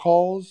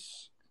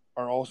protocols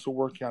are also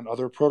working on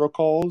other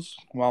protocols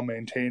while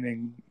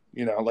maintaining,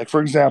 like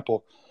for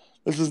example,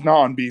 this is not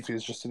on Beefy,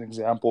 it's just an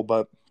example,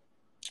 but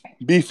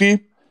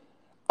Beefy,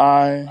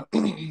 I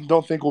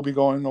don't think will be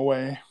going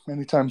away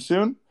anytime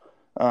soon.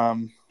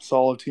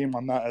 Solid team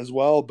on that as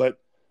well,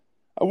 but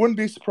I wouldn't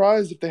be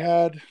surprised if they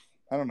had,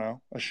 I don't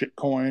know, a shit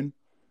coin,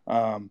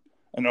 an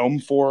ohm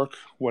fork,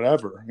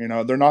 whatever.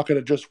 They're not going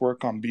to just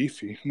work on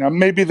Beefy. Now,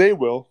 maybe they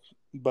will,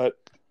 but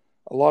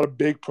a lot of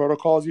big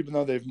protocols, even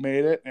though they've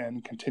made it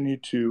and continue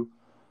to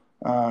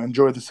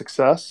enjoy the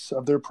success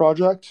of their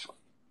project,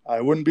 I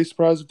wouldn't be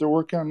surprised if they're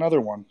working on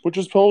another one, which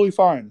is totally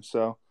fine.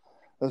 So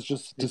let's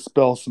just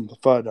dispel some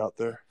FUD out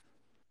there.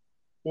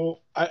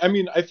 Well, I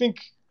mean, I think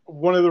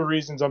one of the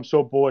reasons I'm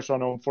so bullish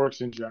on own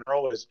forks in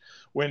general is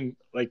when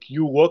like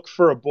you look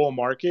for a bull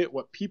market,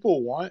 what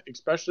people want,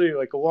 especially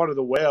like a lot of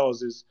the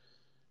whales, is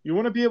you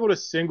want to be able to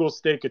single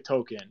stake a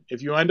token.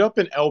 If you end up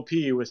in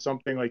LP with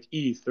something like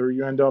ETH, or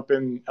you end up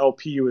in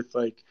LP with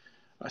like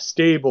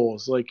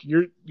stables, like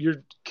you're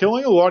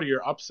killing a lot of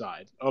your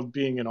upside of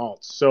being in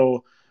alts.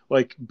 So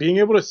like being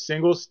able to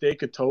single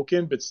stake a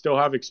token but still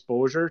have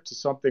exposure to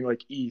something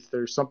like ETH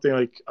or something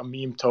like a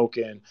meme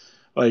token,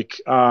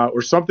 like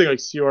or something like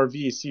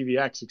CRV,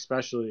 CVX,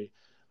 especially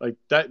like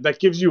that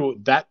gives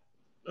you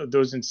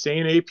those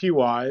insane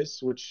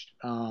APYs, which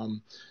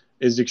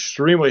is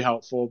extremely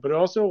helpful, but it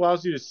also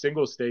allows you to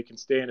single stake and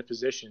stay in a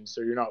position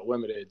so you're not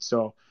limited.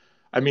 So,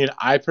 I mean,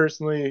 I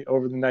personally,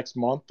 over the next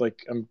month,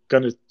 like I'm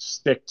going to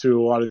stick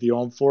to a lot of the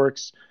ohm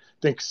forks. I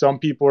think some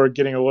people are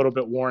getting a little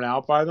bit worn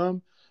out by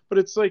them, but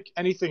it's like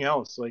anything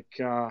else. Like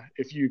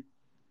if you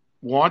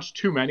launch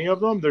too many of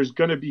them, there's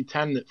going to be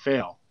 10 that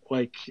fail.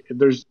 Like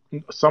there's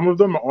some of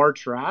them are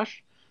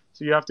trash.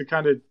 So you have to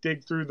kind of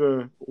dig through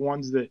the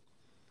ones that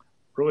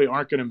really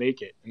aren't going to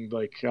make it. And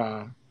like,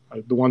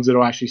 the ones that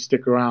will actually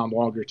stick around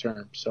longer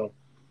term. So,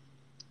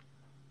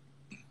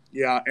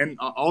 yeah, and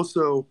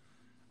also,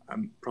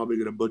 I'm probably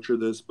going to butcher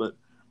this, but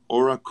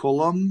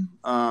Oraculum,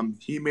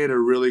 he made a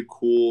really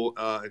cool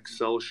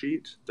Excel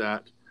sheet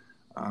that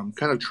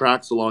kind of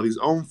tracks a lot of these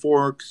own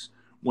forks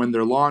when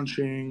they're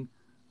launching,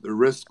 the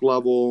risk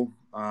level,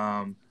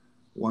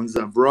 ones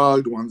that have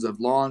rugged, ones that have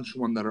launched,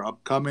 ones that are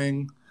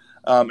upcoming.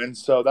 And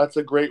so that's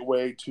a great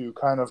way to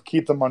kind of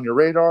keep them on your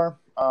radar.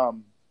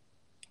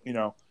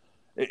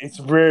 It's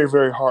very,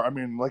 very hard. I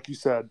mean, like you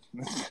said,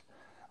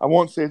 I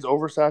won't say it's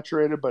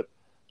oversaturated, but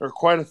there are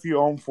quite a few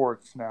ohm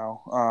forks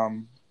now.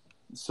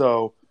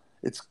 So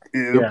it's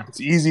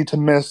easy to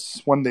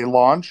miss when they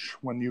launch,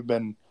 when you've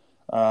been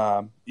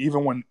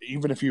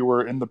even if you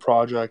were in the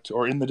project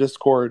or in the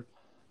Discord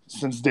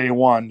since day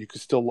one, you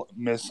could still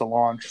miss a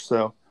launch.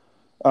 So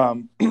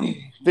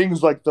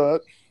things like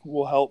that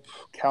will help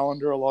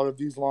calendar a lot of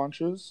these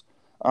launches.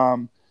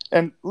 And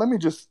let me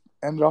just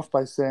end it off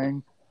by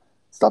saying,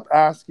 stop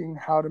asking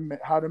how to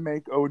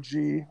make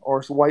OG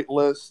or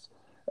whitelist,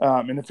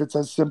 and if it's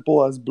as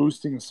simple as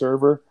boosting a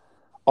server.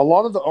 A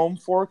lot of the ohm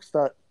forks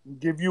that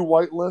give you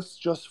whitelists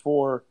just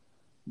for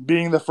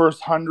being the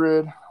first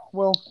 100,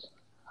 well,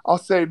 I'll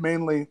say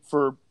mainly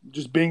for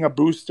just being a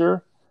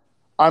booster.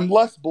 I'm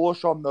less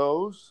bullish on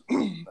those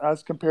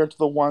as compared to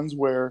the ones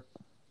where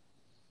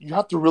you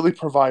have to really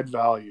provide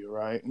value,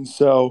 right? And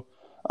so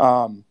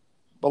a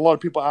lot of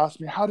people ask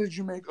me, how did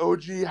you make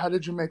OG? How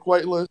did you make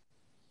whitelist?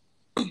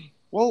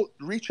 Well,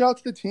 reach out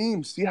to the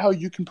team, see how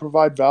you can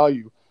provide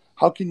value.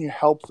 How can you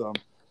help them?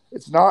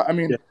 It's not,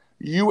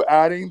 you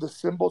adding the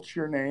symbol to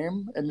your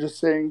name and just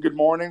saying good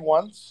morning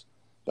once,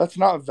 that's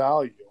not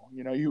value.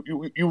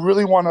 You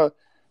really want to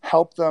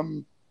help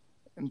them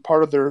in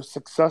part of their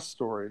success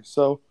story.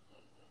 So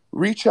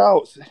reach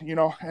out,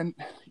 and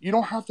you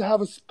don't have to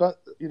have a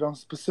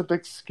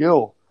specific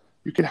skill.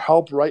 You can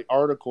help write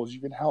articles.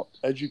 You can help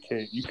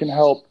educate. You can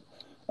help,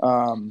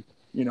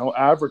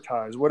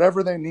 advertise,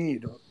 whatever they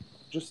need.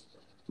 Just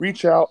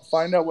reach out,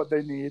 find out what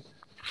they need.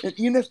 And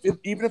even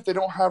if they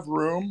don't have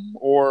room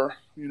or,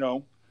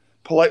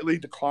 politely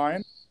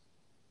decline,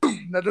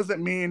 that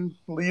doesn't mean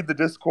leave the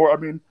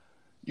Discord.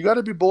 You got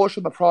to be bullish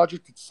on the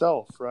project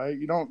itself, right?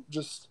 You don't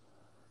just,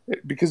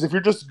 because if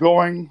you're just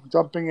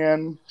jumping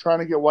in, trying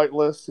to get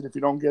whitelisted, and if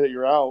you don't get it,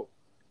 you're out.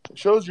 It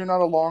shows you're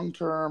not a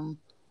long-term,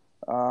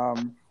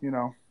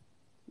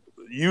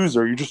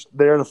 user. You're just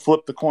there to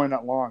flip the coin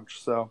at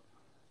launch. So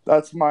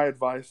that's my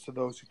advice to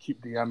those who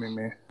keep DMing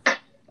me.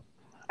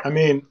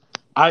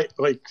 I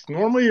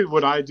normally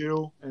what I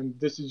do, and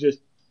this is just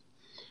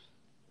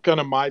kind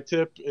of my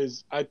tip,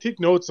 is I take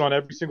notes on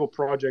every single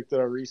project that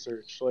I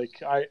research.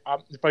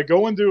 If I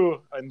go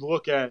into and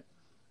look at,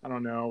 I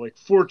don't know, like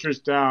Fortress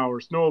DAO or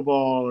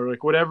Snowball or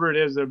like whatever it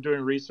is that I'm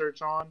doing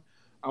research on,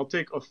 I'll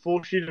take a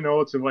full sheet of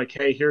notes of like,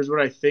 hey, here's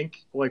what I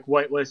think like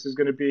whitelist is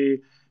going to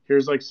be.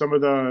 Here's like some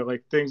of the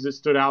like things that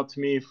stood out to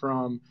me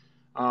from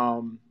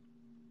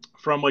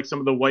like some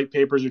of the white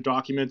papers or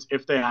documents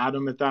if they had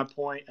them at that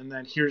point, and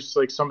then here's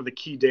like some of the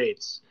key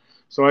dates.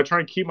 So I try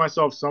and keep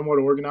myself somewhat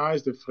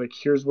organized. If like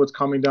here's what's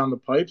coming down the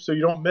pipe, so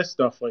you don't miss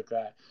stuff like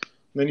that.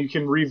 And then you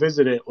can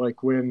revisit it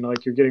like when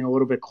like you're getting a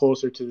little bit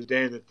closer to the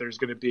day that there's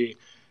going to be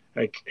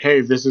like, hey,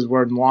 this is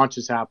where launch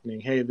is happening.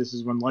 Hey, this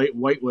is when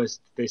whitelist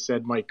they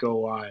said might go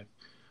live.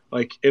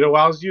 Like it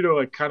allows you to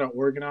like kind of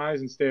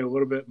organize and stay a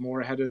little bit more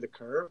ahead of the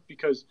curve,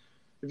 because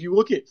if you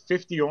look at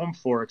 50 ohm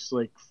forks,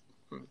 like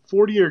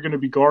 40 are going to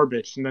be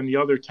garbage, and then the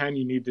other 10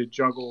 you need to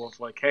juggle of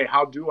like, hey,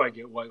 how do I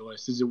get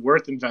whitelist? Is it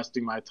worth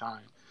investing my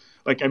time?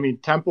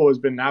 Tempo has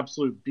been an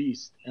absolute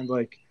beast, and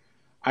like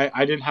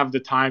I didn't have the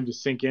time to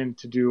sink in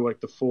to do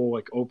like the full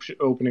like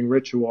opening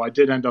ritual. I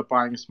did end up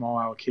buying a small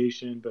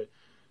allocation, but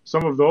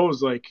some of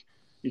those like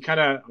you kind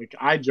of like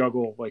I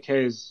juggle like,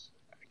 hey,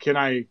 can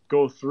I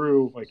go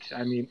through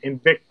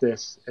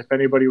Invictus, if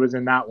anybody was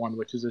in that one,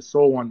 which is a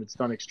Sol one that's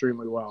done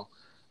extremely well.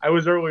 I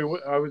was early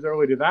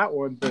to that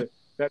one, but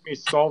that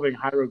means solving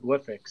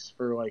hieroglyphics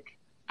for like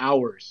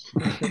hours.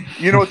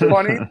 You know what's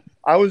funny?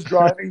 I was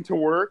driving to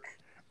work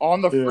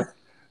on the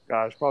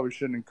gosh, probably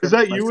shouldn't encrypt Is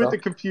that myself. you with the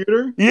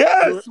computer?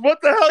 Yes.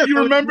 What the hell? You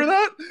remember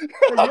that?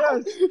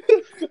 Yes.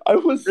 I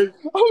was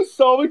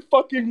solving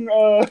fucking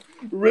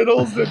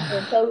riddles and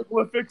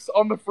hieroglyphics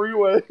on the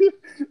freeway.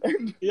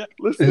 And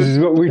listen, this is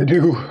what we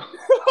do.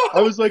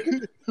 I was like,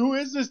 who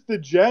is this? The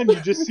Gen? You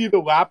just see the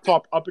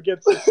laptop up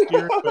against the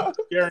steering wheel,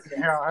 staring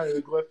at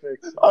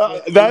hieroglyphics.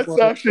 That's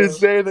actually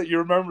insane that you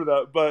remember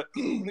that. But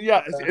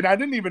yeah, and I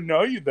didn't even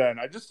know you then.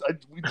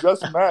 We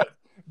just met.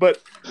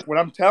 But when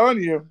I'm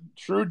telling you,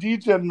 true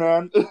degen,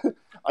 man,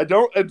 I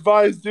don't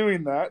advise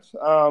doing that.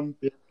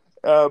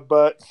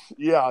 But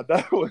yeah,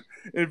 that one,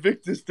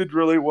 Invictus did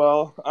really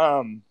well.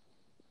 But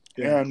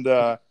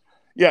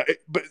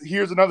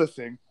here's another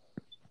thing.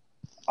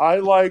 I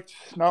liked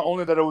not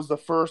only that it was the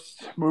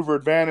first mover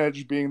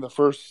advantage, being the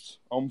first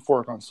ohm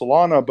fork on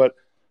Solana, but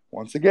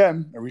once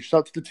again, I reached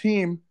out to the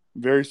team,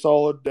 very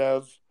solid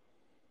dev.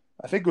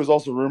 I think it was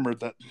also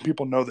rumored that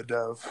people know the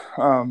dev.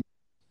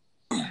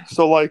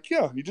 So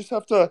you just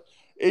have to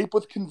ape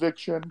with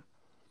conviction,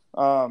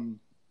 do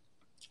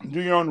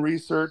your own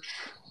research.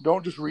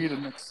 Don't just read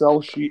an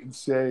Excel sheet and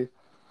say,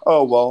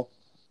 oh, well,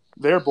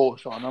 they're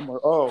bullish on them, or,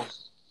 oh,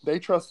 they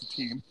trust the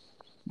team.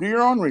 Do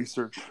your own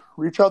research.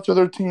 Reach out to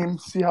their team,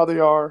 see how they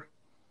are,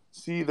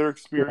 see their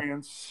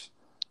experience,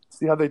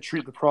 see how they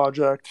treat the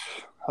project,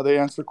 how they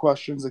answer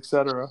questions,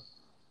 etc.,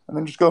 and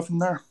then just go from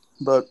there.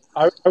 But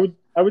I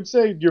would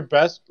say your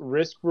best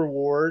risk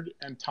reward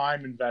and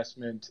time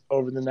investment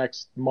over the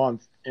next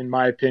month, in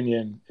my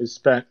opinion, is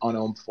spent on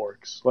ohm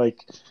forks.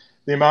 Like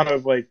the amount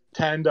of like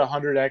 10 to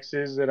 100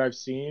 X's that I've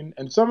seen,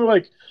 and some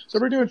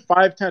are doing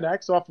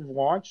 5-10X off of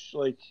launch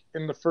like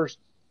in the first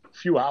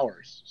few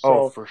hours.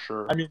 So for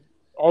sure. I mean,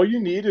 all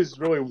you need is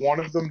really one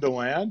of them to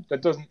land.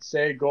 That doesn't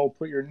say go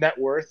put your net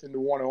worth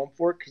into one ohm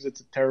fork because it's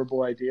a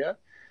terrible idea.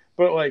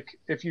 But like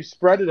if you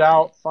spread it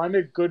out, find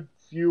a good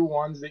few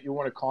ones that you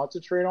want to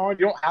concentrate on.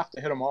 You don't have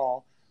to hit them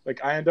all.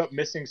 Like I end up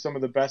missing some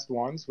of the best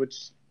ones,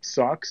 which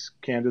sucks,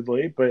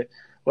 candidly. But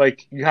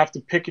like you have to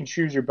pick and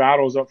choose your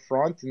battles up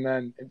front, and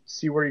then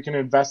see where you can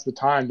invest the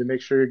time to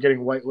make sure you're getting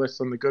whitelists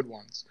on the good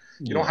ones.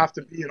 You don't have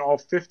to be in all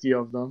 50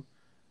 of them.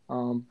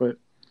 But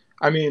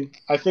I mean,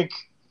 I think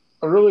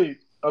really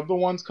of the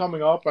ones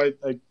coming up, I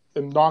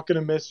am not going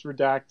to miss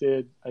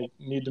Redacted. I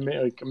need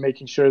to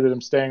making sure that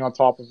I'm staying on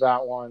top of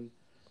that one.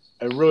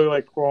 I really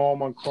like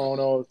Chrome on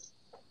Chronos.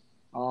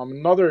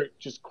 Another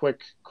just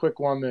quick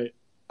one that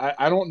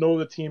I don't know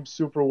the team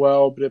super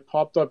well, but it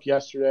popped up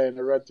yesterday, and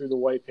I read through the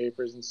white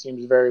papers and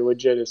seems very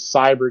legit. Is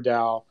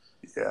CyberDAO,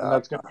 and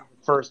that's going to be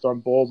the first on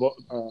Boba,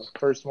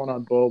 first one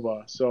on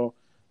Boba. So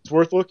it's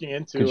worth looking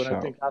into. Good and shout. I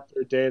think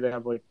after a day, they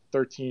have like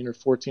 13 or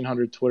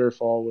 1400 Twitter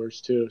followers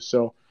too.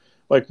 So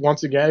like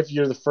once again, if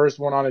you're the first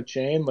one on a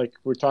chain, like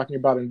we're talking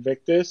about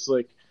Invictus,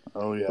 like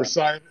we're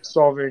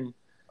solving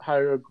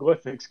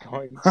hieroglyphics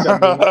going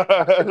 70 on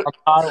the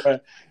highway.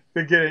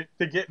 To get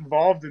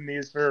involved in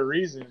these for a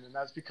reason, and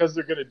that's because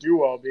they're going to do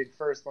well being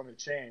first on the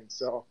chain.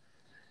 So,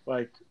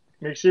 like,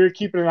 make sure you're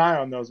keeping an eye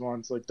on those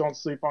ones. Like, don't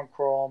sleep on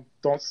Chrome,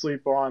 don't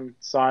sleep on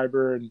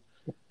Cyber, and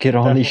get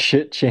on these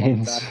shit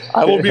chains.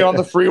 I will be on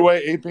the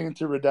freeway aping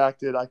into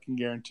Redacted. I can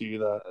guarantee you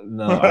that.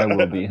 No, I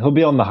will be. He'll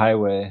be on the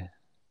highway.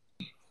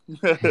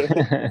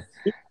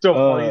 So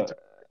funny to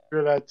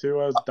hear that too.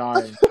 I was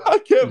dying. I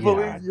can't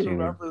believe you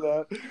remember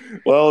that.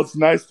 Well, it's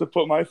nice to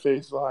put my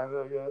face behind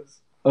it, I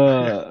guess.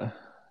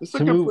 It's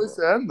a good place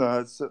to end,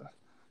 though.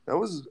 That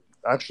was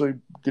actually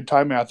good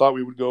timing. I thought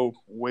we would go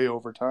way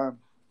over time.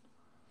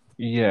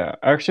 Yeah.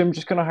 Actually, I'm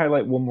just going to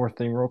highlight one more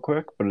thing real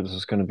quick, but it's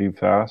just going to be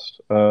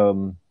fast. I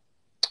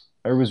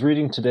was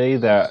reading today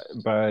that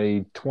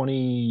by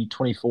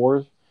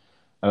 2024,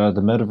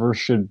 the metaverse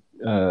should,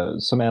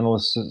 some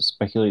analysts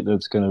speculate that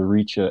it's going to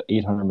reach a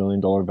 $800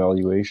 million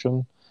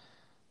valuation.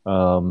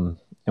 And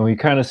we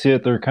kind of see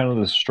it. They're kind of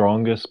the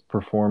strongest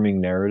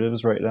performing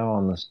narratives right now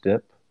on this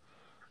dip.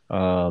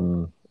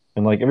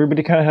 And like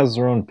everybody kind of has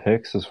their own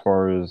picks as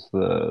far as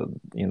the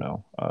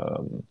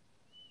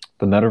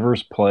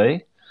metaverse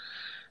play,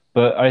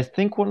 but I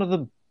think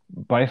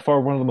by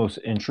far one of the most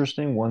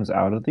interesting ones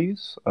out of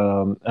these,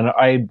 and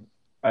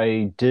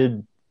I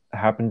did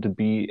happen to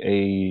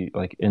be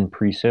in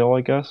pre-sale,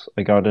 I guess.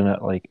 I got in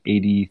at like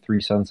 83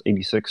 cents,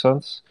 86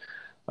 cents.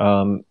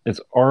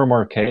 It's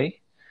RMRK.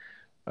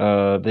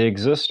 They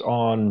exist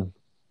on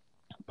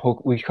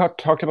we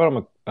talked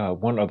about them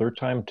one other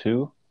time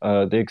too.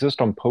 They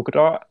exist on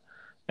Polkadot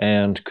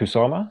and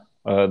Kusama.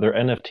 They're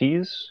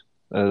NFTs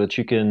that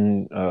you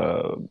can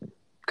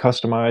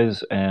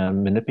customize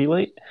and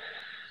manipulate.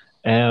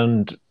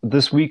 And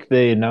this week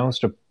they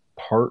announced a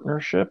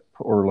partnership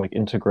or like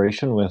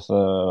integration with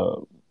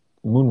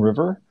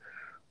Moonriver,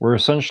 where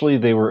essentially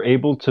they were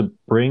able to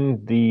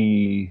bring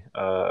the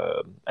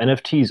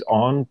NFTs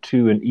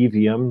onto an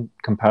EVM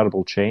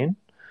compatible chain.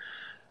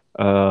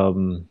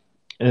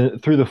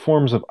 Through the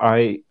forms of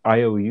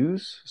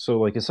IOUs. So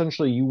like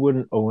essentially you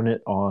wouldn't own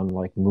it on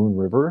like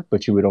Moonriver,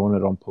 but you would own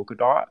it on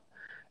Polkadot.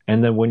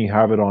 And then when you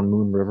have it on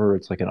Moonriver,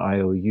 it's like an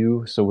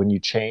IOU. So when you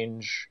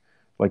change,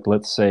 like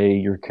let's say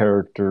your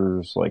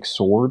character's like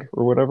sword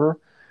or whatever,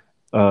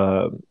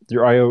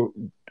 your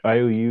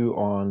IOU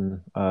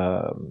on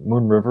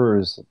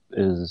Moonriver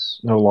is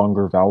no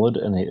longer valid,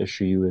 and they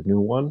issue you a new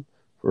one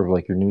for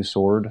like your new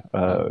sword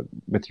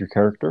with your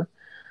character.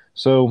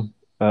 So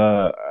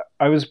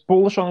I was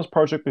bullish on this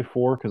project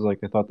before because like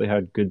I thought they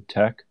had good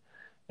tech,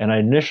 and I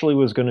initially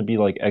was going to be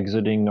like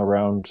exiting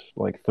around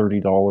like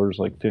 $30,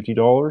 like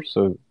 $50,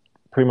 so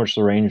pretty much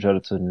the range that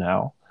it's in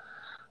now.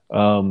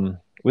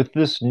 With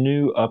this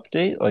new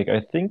update, like I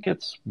think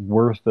it's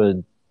worth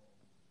a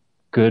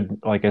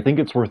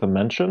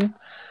mention,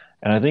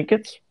 and I think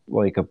it's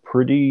like a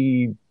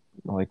pretty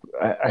like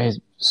I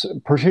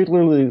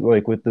particularly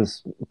like with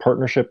this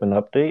partnership and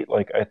update,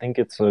 like I think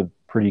it's a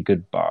pretty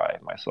good buy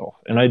myself,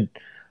 and I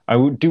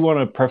do want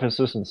to preface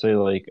this and say,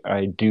 like,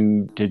 I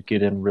did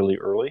get in really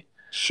early.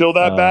 Shill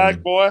that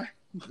back, boy.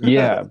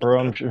 Yeah, bro,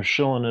 I'm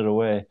shilling it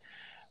away.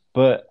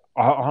 But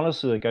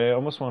honestly, like, I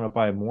almost want to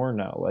buy more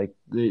now. Like,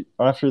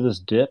 after this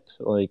dip,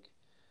 like,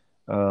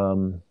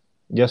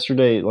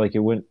 yesterday, like, it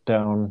went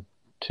down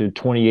to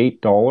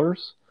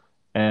 $28,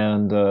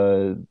 and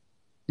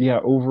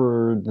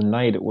over the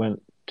night it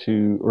went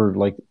to, or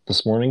like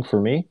this morning for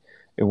me,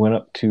 it went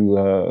up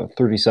to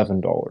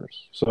 $37.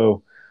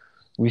 So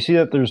we see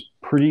that there's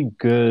pretty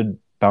good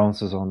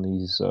bounces on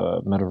these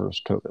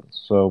metaverse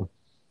tokens. So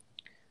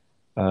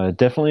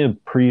definitely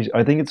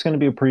I think it's going to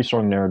be a pretty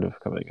strong narrative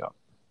coming up,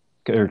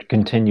 or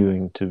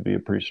continuing to be a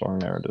pretty strong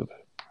narrative.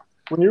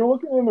 When you're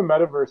looking into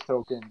metaverse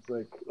tokens,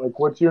 like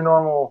what's your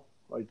normal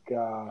like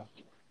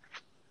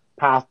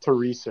path to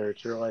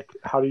research, or like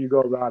how do you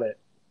go about it?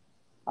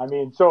 I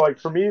mean, so like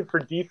for me, for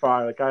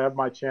DeFi, like I have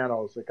my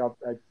channels, like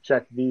I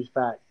check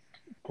VFAT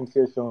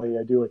consistently.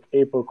 I do like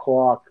April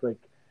clock, like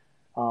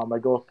I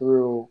go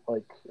through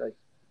like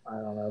I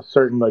don't know,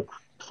 certain like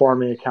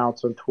farming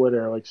accounts on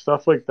Twitter, like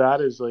stuff like that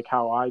is like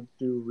how I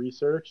do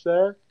research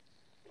there.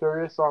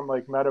 Curious on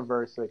like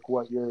metaverse, like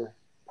what your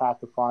path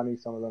to finding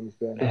some of them has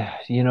been.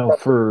 You know,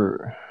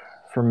 for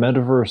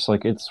metaverse,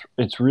 like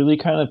it's really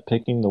kind of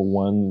picking the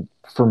one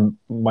for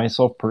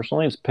myself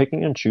personally. It's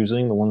picking and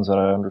choosing the ones that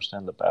I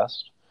understand the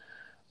best.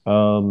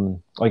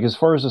 Like as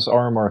far as this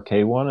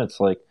RMRK one, it's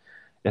like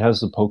it has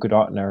the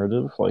Polkadot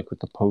narrative, like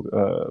with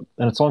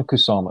and it's on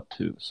Kusama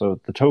too. So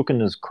the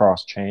token is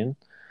cross chain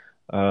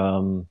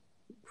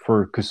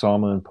for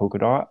Kusama and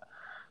Polkadot.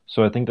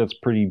 So I think that's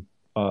pretty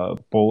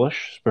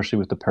bullish, especially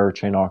with the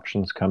parachain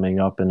auctions coming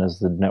up, and as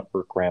the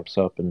network ramps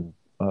up and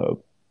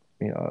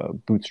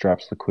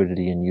bootstraps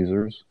liquidity and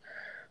users.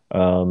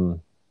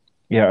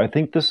 Yeah, I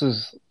think this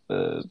is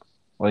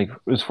like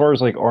as far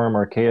as like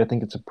RMRK, I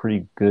think it's a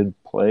pretty good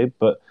play,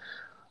 but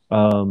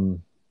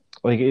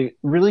like it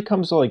really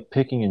comes to like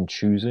picking and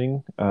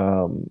choosing.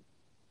 And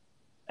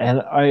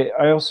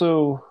I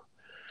also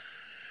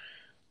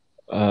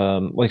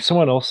like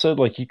someone else said,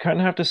 like you kind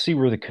of have to see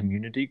where the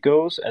community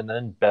goes and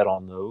then bet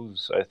on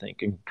those, I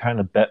think, and kind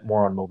of bet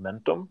more on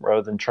momentum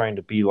rather than trying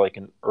to be like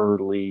an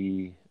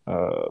early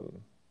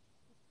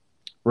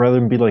rather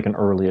than be like an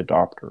early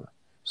adopter.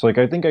 So like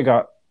I think I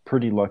got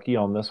pretty lucky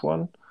on this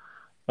one,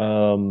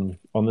 on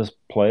this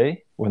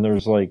play when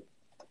there's like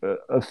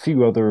a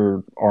few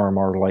other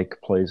RMR like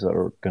plays that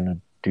are gonna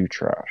do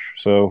trash.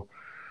 So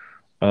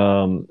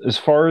as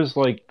far as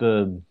like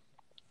the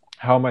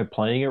how am I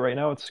playing it right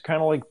now, it's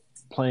kind of like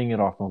playing it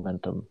off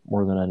momentum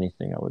more than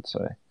anything, I would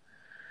say.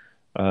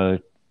 Uh,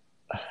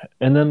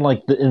 and then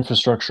like the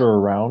infrastructure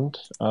around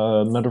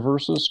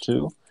metaverses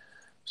too.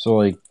 So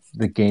like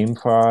the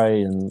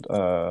GameFi and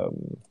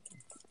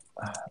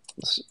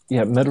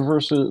yeah,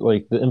 metaverse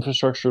like the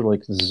infrastructure,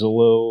 like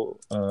Zillow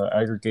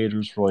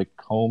aggregators for like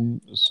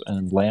homes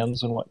and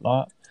lands and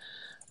whatnot.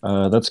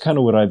 That's kind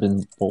of what I've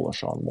been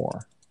bullish on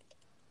more.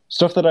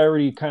 Stuff that I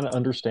already kind of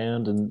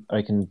understand and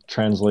I can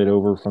translate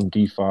over from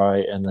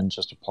DeFi and then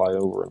just apply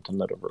over into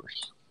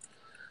metaverse.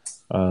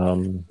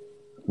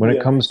 When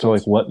it comes to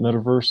like what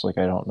metaverse, like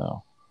I don't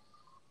know.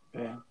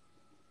 Yeah.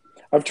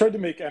 I've tried to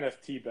make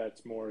NFT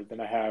bets more than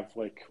I have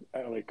like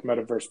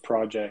metaverse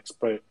projects,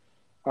 but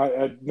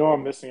I know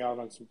I'm missing out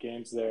on some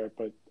games there.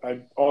 But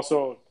I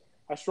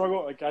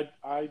struggle. Like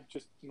I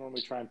just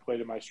normally try and play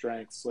to my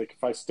strengths. Like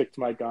if I stick to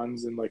my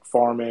guns and like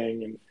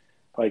farming and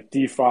like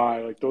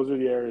DeFi, like those are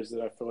the areas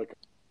that I feel like I'm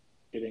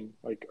getting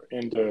like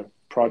into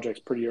projects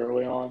pretty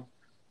early on.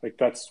 Like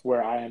that's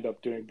where I end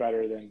up doing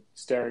better than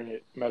staring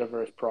at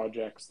metaverse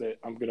projects that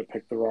I'm gonna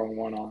pick the wrong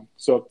one on.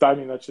 So I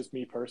mean that's just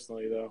me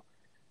personally though.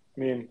 I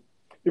mean,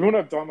 even when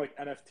I've done like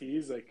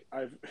NFTs, like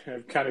I've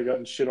kind of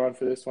gotten shit on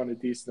for this one a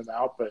decent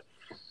amount, but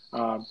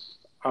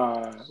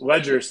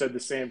Ledger said the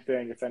same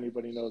thing. If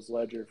anybody knows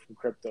Ledger from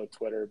crypto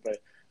Twitter,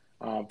 but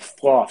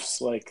Fluffs,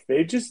 like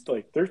they just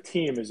like their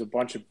team is a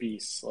bunch of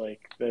beasts.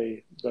 Like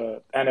the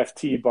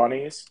NFT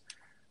bunnies.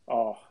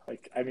 Oh,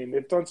 like I mean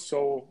they've done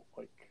so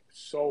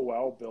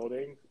well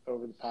building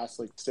over the past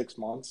like 6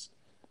 months.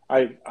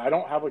 I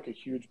don't have like a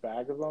huge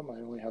bag of them. I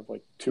only have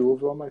like two of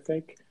them, I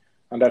think,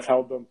 and I've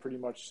held them pretty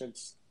much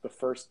since the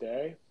first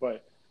day.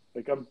 But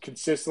like I'm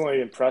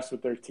consistently impressed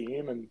with their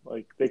team, and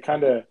like they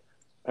kind of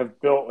have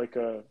built like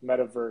a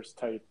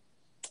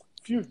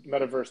few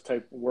metaverse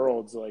type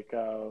worlds, like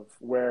of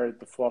where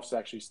the fluffs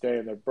actually stay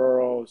in their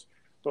burrows.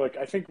 But like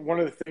I think one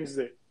of the things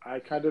that I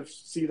kind of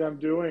see them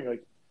doing,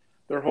 like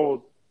their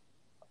whole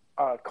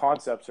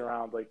concepts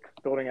around like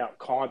building out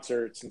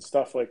concerts and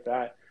stuff like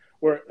that.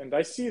 And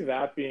I see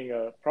that being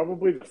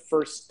probably the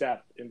first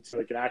step into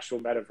like an actual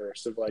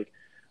metaverse of like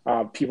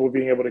people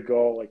being able to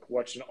go like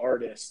watch an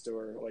artist,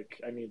 or like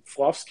I mean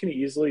fluffs can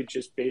easily,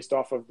 just based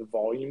off of the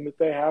volume that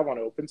they have on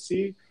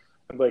OpenSea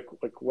and like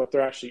what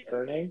they're actually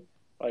earning,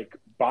 like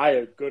buy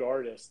a good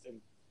artist and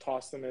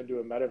toss them into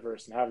a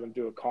metaverse and have them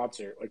do a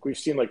concert. Like we've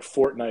seen like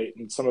Fortnite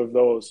and some of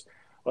those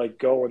like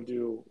go and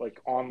do like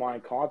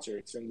online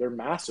concerts, and they're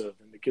massive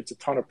and it gets a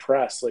ton of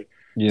press. Like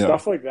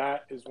stuff like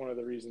that is one of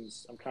the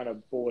reasons I'm kind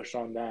of bullish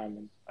on them.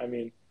 And I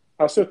mean,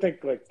 I also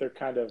think like they're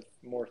kind of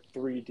more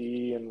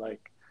 3D and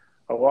like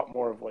a lot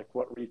more of like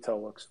what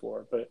retail looks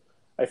for. But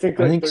I think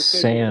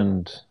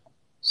sand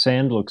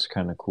looks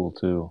kind of cool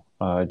too.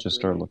 I just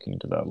started looking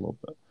into that a little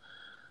bit.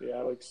 Yeah,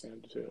 I like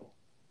sand too.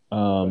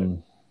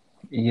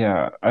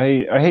 Yeah,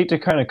 I hate to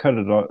kind of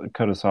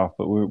cut us off,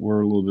 but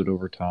we're a little bit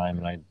over time,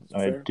 and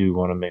I do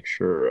want to make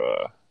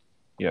sure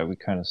we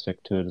kind of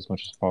stick to it as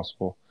much as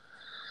possible.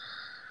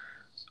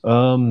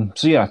 So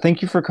yeah,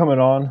 thank you for coming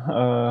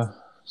on,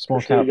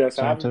 Small Cap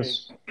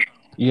Scientist.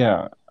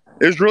 Yeah,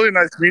 it was really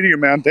nice meeting you,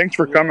 man. Thanks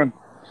for coming.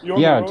 You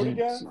on the road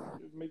again?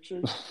 Make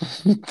sure.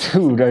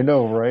 Dude, I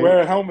know, right? Wear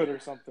a helmet or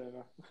something.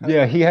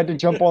 Yeah, he had to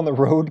jump on the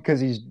road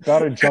because he's got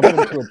to jump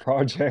into a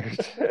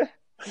project.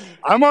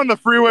 I'm on the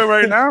freeway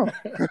right now.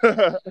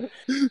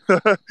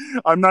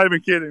 I'm not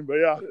even kidding, but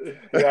yeah.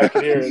 Yeah, I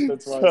can hear it.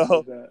 That's why I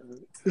said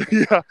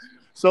that. Yeah.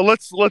 So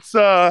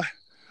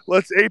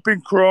let's ape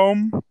in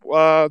Chrome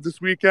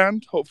this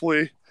weekend.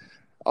 Hopefully,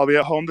 I'll be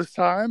at home this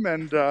time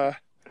and go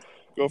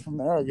from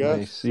there. I guess.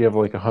 Nice. You have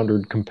like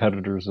 100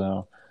 competitors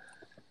now.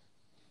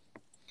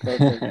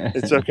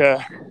 It's okay.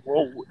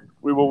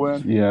 We will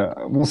win. Yeah,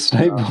 we'll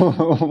snipe.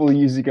 We'll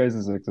use you guys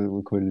as exit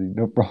liquidity.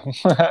 No problem.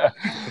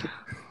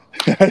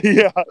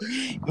 Yeah,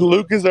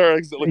 Luke is our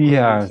exit liquidity.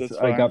 Yeah, so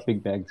I got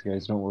big bags,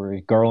 guys. Don't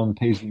worry. Garland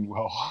pays me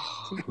well.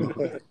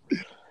 Good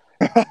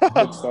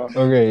stuff.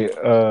 Okay.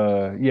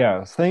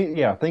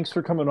 Thanks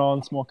for coming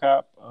on, Small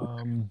Cap.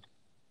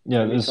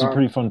 Yeah, this is a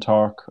pretty fun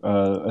talk.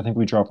 I think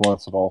we dropped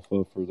lots of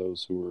alpha for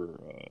those who were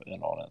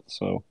in on it.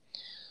 So,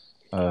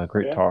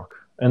 great talk.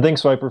 And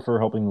thanks, Viper, for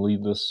helping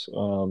lead this.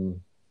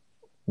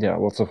 Yeah,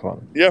 lots of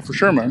fun. Yeah, for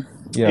sure, man.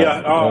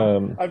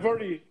 I've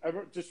already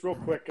just real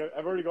quick.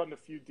 I've already gotten a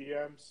few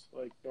DMs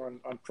like on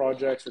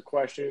projects or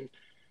questions.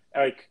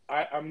 Like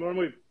I'm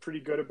normally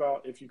pretty good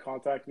about if you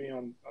contact me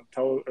on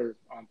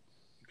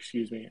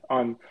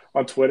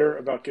Twitter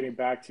about getting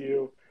back to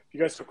you. If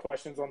you guys have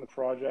questions on the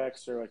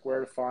projects or like where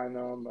to find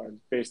them, or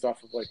based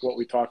off of like what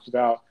we talked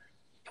about,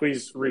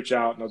 please reach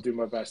out and I'll do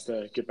my best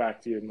to get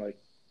back to you in like,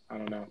 I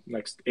don't know,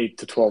 next 8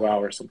 to 12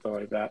 hours, something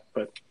like that.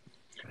 But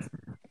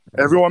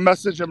everyone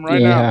message him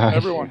right now.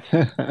 Everyone.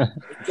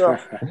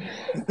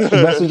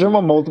 Message him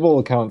on multiple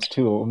accounts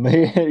too.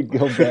 Maybe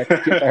he'll get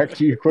back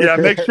to you quicker. Yeah,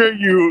 make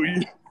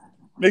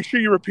sure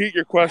you repeat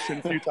your question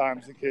a few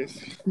times in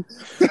case.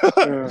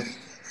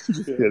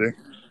 Just kidding.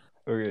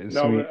 Okay,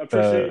 no, sweet. I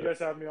appreciate you guys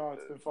having me on.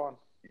 It's been fun.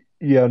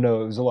 Yeah,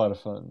 no, it was a lot of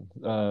fun.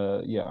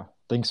 Yeah,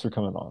 thanks for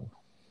coming on.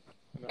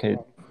 Okay.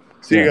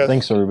 See you guys.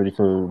 Thanks everybody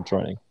for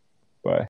joining.